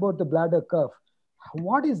think about the bladder cuff,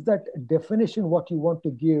 what is that definition what you want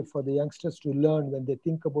to give for the youngsters to learn when they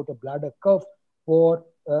think about a bladder cuff for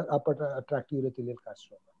upper tract urothelial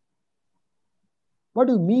carcinoma? What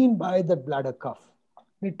do you mean by that bladder cuff,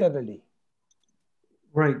 literally?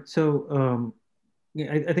 Right. So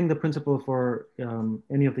I think the principle for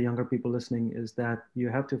any of the younger people listening is that you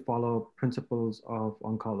have to follow principles of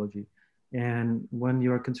oncology. And when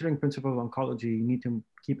you're considering principles of oncology, you need to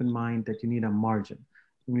keep in mind that you need a margin.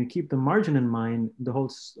 When you keep the margin in mind, the whole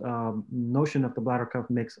notion of the bladder cuff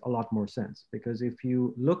makes a lot more sense. Because if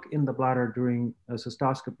you look in the bladder during a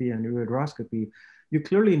cystoscopy and ureteroscopy, you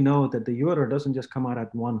clearly know that the ureter doesn't just come out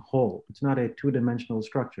at one hole. It's not a two-dimensional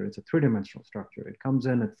structure. It's a three-dimensional structure. It comes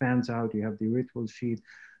in, it fans out, you have the urethral sheath.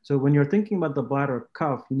 So when you're thinking about the bladder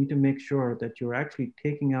cuff, you need to make sure that you're actually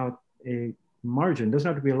taking out a margin. It doesn't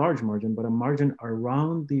have to be a large margin, but a margin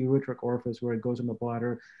around the ureteric orifice where it goes in the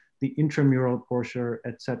bladder, the intramural portion,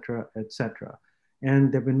 et cetera, et cetera.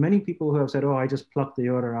 And there have been many people who have said, oh, I just plucked the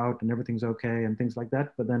ureter out and everything's okay and things like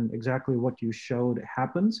that. But then exactly what you showed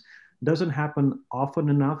happens. doesn't happen often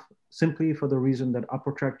enough, simply for the reason that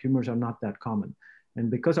upper tract tumors are not that common. And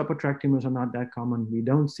because upper tract tumors are not that common, we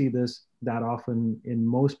don't see this that often in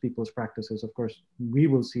most people's practices. Of course, we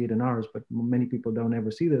will see it in ours, but many people don't ever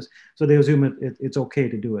see this. So they assume it's okay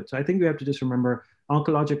to do it. So I think we have to just remember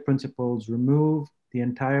oncologic principles: remove the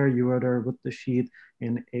entire ureter with the sheath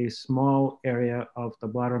in a small area of the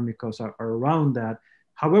bladder mucosa around that.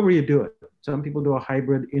 However you do it. Some people do a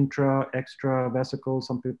hybrid intra, extra vesicle.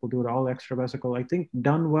 Some people do it all extra vesicle. I think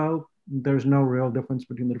done well, there's no real difference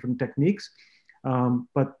between the different techniques.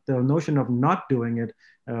 But the notion of not doing it,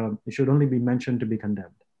 it should only be mentioned to be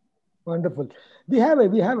condemned. Wonderful. We have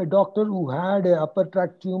a doctor who had an upper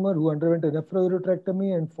tract tumor who underwent a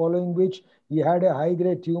nephroureterectomy, and following which he had a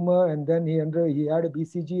high-grade tumor, and then he had a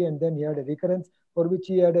BCG, and then he had a recurrence for which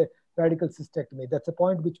he had a radical cystectomy. That's a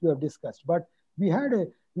point which we have discussed. But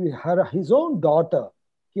his own daughter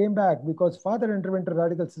came back because father underwent a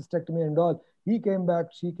radical cystectomy and all. She came back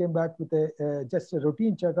with just a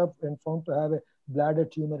routine checkup and found to have a bladder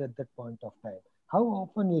tumor at that point of time. How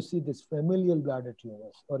often you see this familial bladder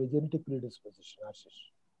tumors or a genetic predisposition,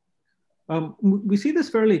 Ashish? We see this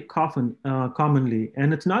fairly commonly,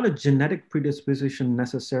 and it's not a genetic predisposition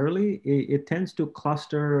necessarily. It tends to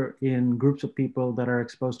cluster in groups of people that are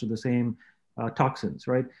exposed to the same toxins,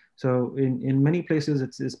 right? So in many places,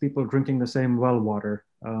 it's people drinking the same well water,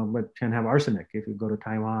 but can have arsenic if you go to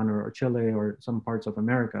Taiwan or Chile or some parts of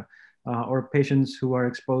America. Or patients who are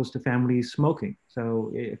exposed to families smoking.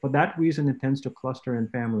 So for that reason, it tends to cluster in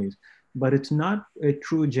families. But it's not a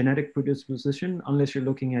true genetic predisposition unless you're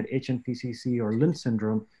looking at HNPCC or Lynch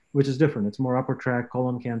syndrome, which is different. It's more upper tract,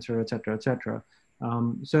 colon cancer, et cetera, et cetera.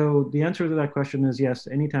 So the answer to that question is yes.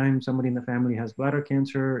 Anytime somebody in the family has bladder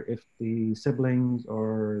cancer, if the siblings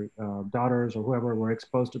or daughters or whoever were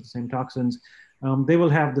exposed to the same toxins, they will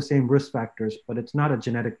have the same risk factors, but it's not a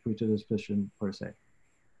genetic predisposition per se.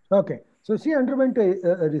 Okay, so she underwent a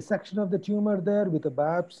resection of the tumor there with a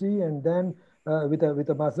biopsy, and then with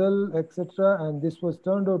a muscle, etc. And this was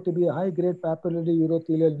turned out to be a high-grade papillary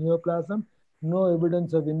urothelial neoplasm. No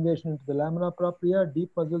evidence of invasion into the lamina propria.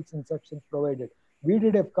 Deep muscles insertions provided. We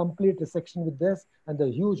did a complete resection with this, and the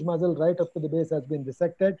huge muscle right up to the base has been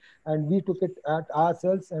resected, and we took it at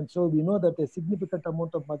ourselves, and so we know that a significant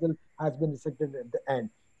amount of muscle has been resected at the end.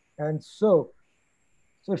 And so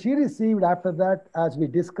she received after that, as we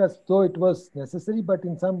discussed, though it was necessary, but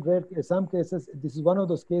in some cases, this is one of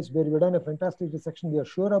those cases where we've done a fantastic resection. We are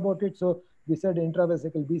sure about it. So we said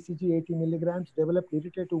intravesical BCG 80 milligrams, developed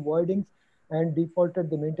irritative voidings, and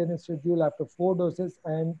defaulted the maintenance schedule after 4 doses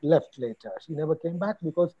and left later. She never came back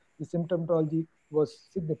because the symptomatology was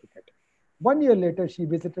significant. 1 year later, she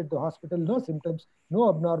visited the hospital, no symptoms, no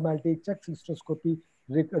abnormality, checked cystoscopy,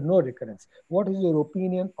 no recurrence. What is your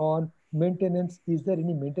opinion on maintenance? Is there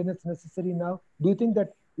any maintenance necessary now? Do you think that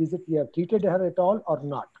we have treated her at all or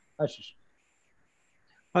not, Ashish?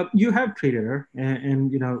 You have treated her,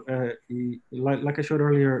 and you know, like I showed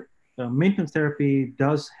earlier, maintenance therapy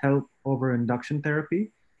does help over induction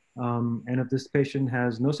therapy. And if this patient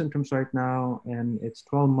has no symptoms right now, and it's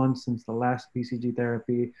 12 months since the last BCG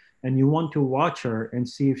therapy, and you want to watch her and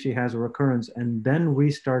see if she has a recurrence and then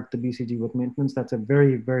restart the BCG with maintenance, that's a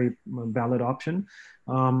very, very valid option.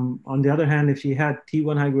 On the other hand, if she had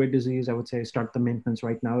T1 high-grade disease, I would say start the maintenance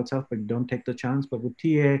right now itself, but don't take the chance. But with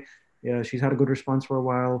TA, she's had a good response for a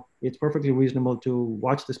while. It's perfectly reasonable to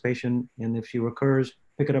watch this patient, and if she recurs,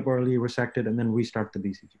 pick it up early, resect it, and then restart the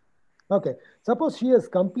BCG. Okay, suppose she has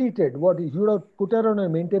completed what you would have put her on a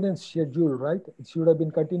maintenance schedule, right? It should have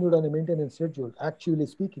been continued on a maintenance schedule. Actually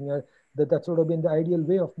speaking, that would have been the ideal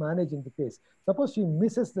way of managing the case. Suppose she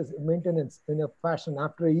misses this maintenance in a fashion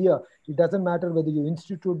after a year. It doesn't matter whether you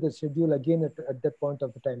institute the schedule again at that point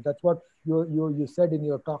of the time. That's what you said in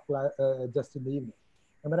your talk just in the evening.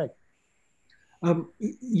 Am I right?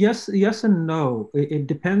 Yes and no. It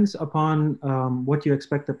depends upon what you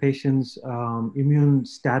expect the patient's immune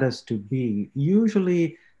status to be.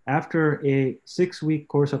 Usually after a 6-week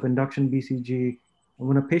course of induction BCG,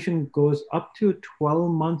 when a patient goes up to 12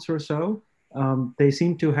 months or so, they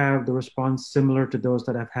seem to have the response similar to those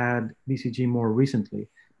that have had BCG more recently.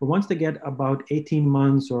 But once they get about 18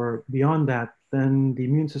 months or beyond that, then the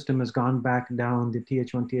immune system has gone back down the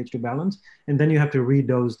Th1, Th2 balance, and then you have to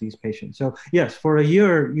redose these patients. So yes, for a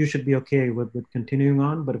year, you should be okay with continuing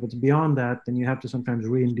on, but if it's beyond that, then you have to sometimes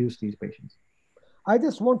reinduce these patients. I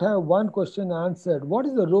just want to have one question answered. What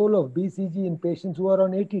is the role of BCG in patients who are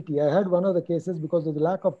on ATT? I had one of the cases because of the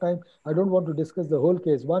lack of time. I don't want to discuss the whole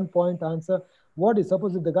case. One point answer.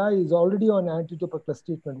 Suppose if the guy is already on anti-tuberculosis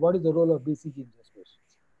treatment, what is the role of BCG in those patients?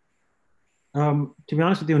 To be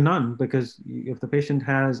honest with you, none, because if the patient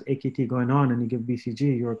has AKT going on and you give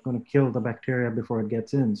BCG, you're going to kill the bacteria before it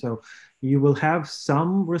gets in. So you will have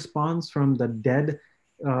some response from the dead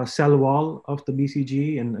cell wall of the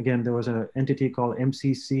BCG. And again, there was an entity called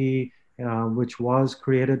MCC, which was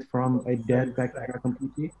created from a dead bacteria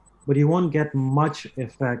completely. But you won't get much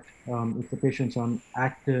effect if the patient's on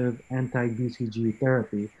active anti-BCG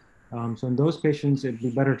therapy. So in those patients, it'd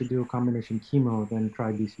be better to do a combination chemo than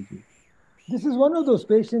try BCG. This is one of those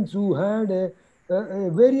patients who had a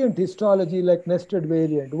variant histology like nested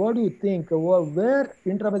variant. What do you think? Where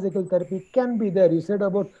intravesical therapy can be there? You said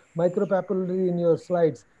about micropapillary in your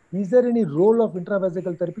slides. Is there any role of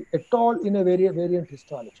intravesical therapy at all in a variant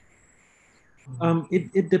histology?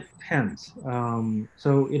 It depends.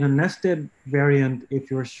 So in a nested variant,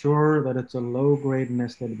 if you're sure that it's a low-grade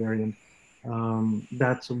nested variant,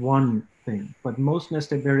 that's one thing. But most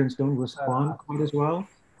nested variants don't respond quite as well.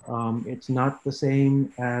 It's not the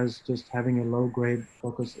same as just having a low-grade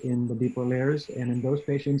focus in the deeper layers. And in those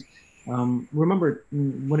patients, remember,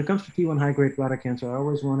 when it comes to T1 high-grade bladder cancer, I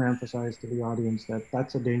always want to emphasize to the audience that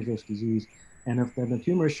that's a dangerous disease. And if the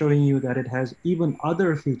tumor is showing you that it has even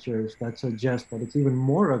other features that suggest that it's even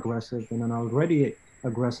more aggressive than an already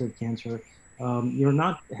aggressive cancer, you're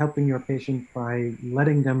not helping your patient by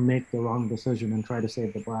letting them make the wrong decision and try to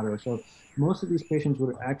save the bladder. So most of these patients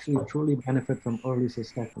would actually truly benefit from early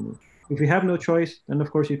cystectomy. If you have no choice, then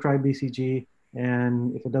of course you try BCG,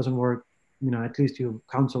 and if it doesn't work, at least you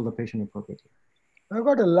counsel the patient appropriately. I've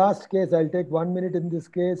got a last case. I'll take 1 minute in this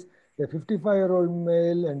case. A 55-year-old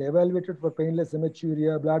male and evaluated for painless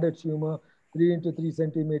hematuria, bladder tumor, 3 into 3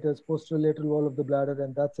 centimeters, posterolateral wall of the bladder,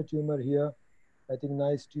 and that's a tumor here. I think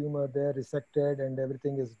nice tumor there, resected, and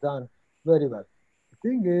everything is done very well. The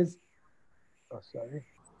thing is, sorry,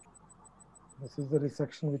 this is the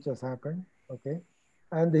resection which has happened, okay?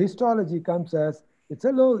 And the histology comes as, it's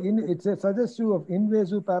a suggestive of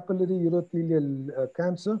invasive papillary urothelial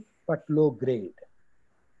cancer, but low grade.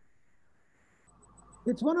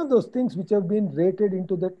 It's one of those things which have been rated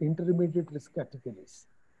into the intermediate risk categories.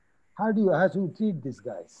 How do you treat these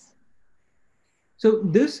guys? So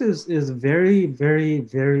this is very, very,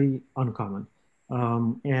 very uncommon.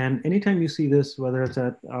 And anytime you see this, whether it's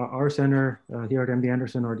at our center here at MD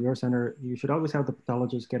Anderson or at your center, you should always have the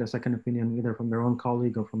pathologist get a second opinion, either from their own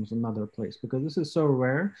colleague or from some other place, because this is so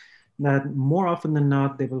rare that more often than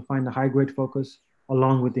not, they will find a high-grade focus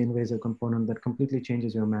along with the invasive component that completely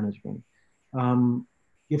changes your management.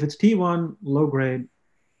 If it's T1, low grade,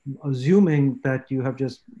 assuming that you have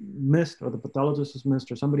just missed, or the pathologist has missed,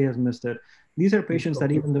 or somebody has missed it, these are patients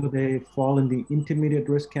that even though they fall in the intermediate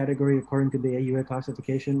risk category according to the AUA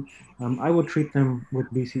classification, I would treat them with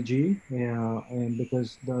BCG, and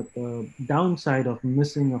because the downside of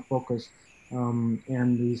missing a focus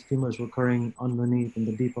and these tumors recurring underneath in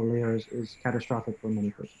the deeper layers is catastrophic for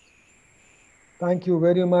many patients. Thank you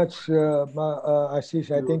very much,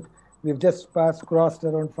 Ashish. I think we've just crossed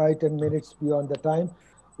around 5-10 minutes beyond the time.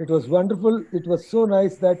 It was wonderful. It was so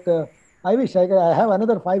nice that I wish I have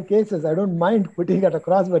another 5 cases. I don't mind putting it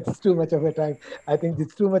across, but it's too much of a time. I think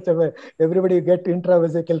it's too much of everybody get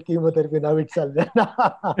intravesical chemotherapy now itself.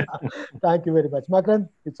 Thank you very much. Makran,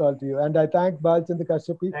 it's all to you. And I thank Balchandra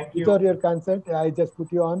Kashyapi. Without your consent, I just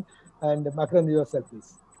put you on. And Makran, yourself,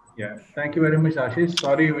 please. Yeah, thank you very much, Ashish.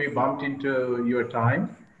 Sorry we bumped into your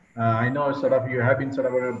time. I know you have been sort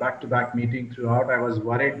of a back-to-back meeting throughout. I was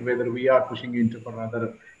worried whether we are pushing you into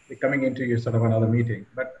coming into your another meeting.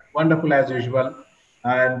 But wonderful as usual.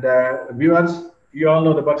 And viewers, you all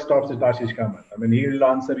know the buck stops at Ashish Kamath. I mean, he will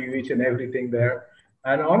answer you each and everything there.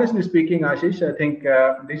 And honestly speaking, Ashish, I think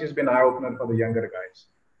this has been eye-opener for the younger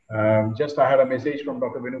guys. Just I had a message from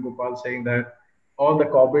Dr. Venugopal saying that all the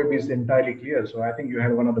cobweb is entirely clear. So I think you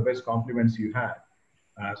had one of the best compliments you had.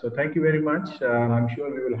 So thank you very much. I'm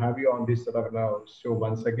sure we will have you on this show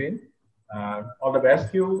once again. All the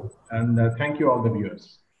best to you, and thank you all the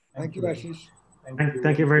viewers. Thank you, Ashish.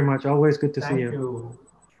 Thank you very much. Always good to see you.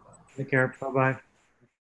 Take care. Bye-bye.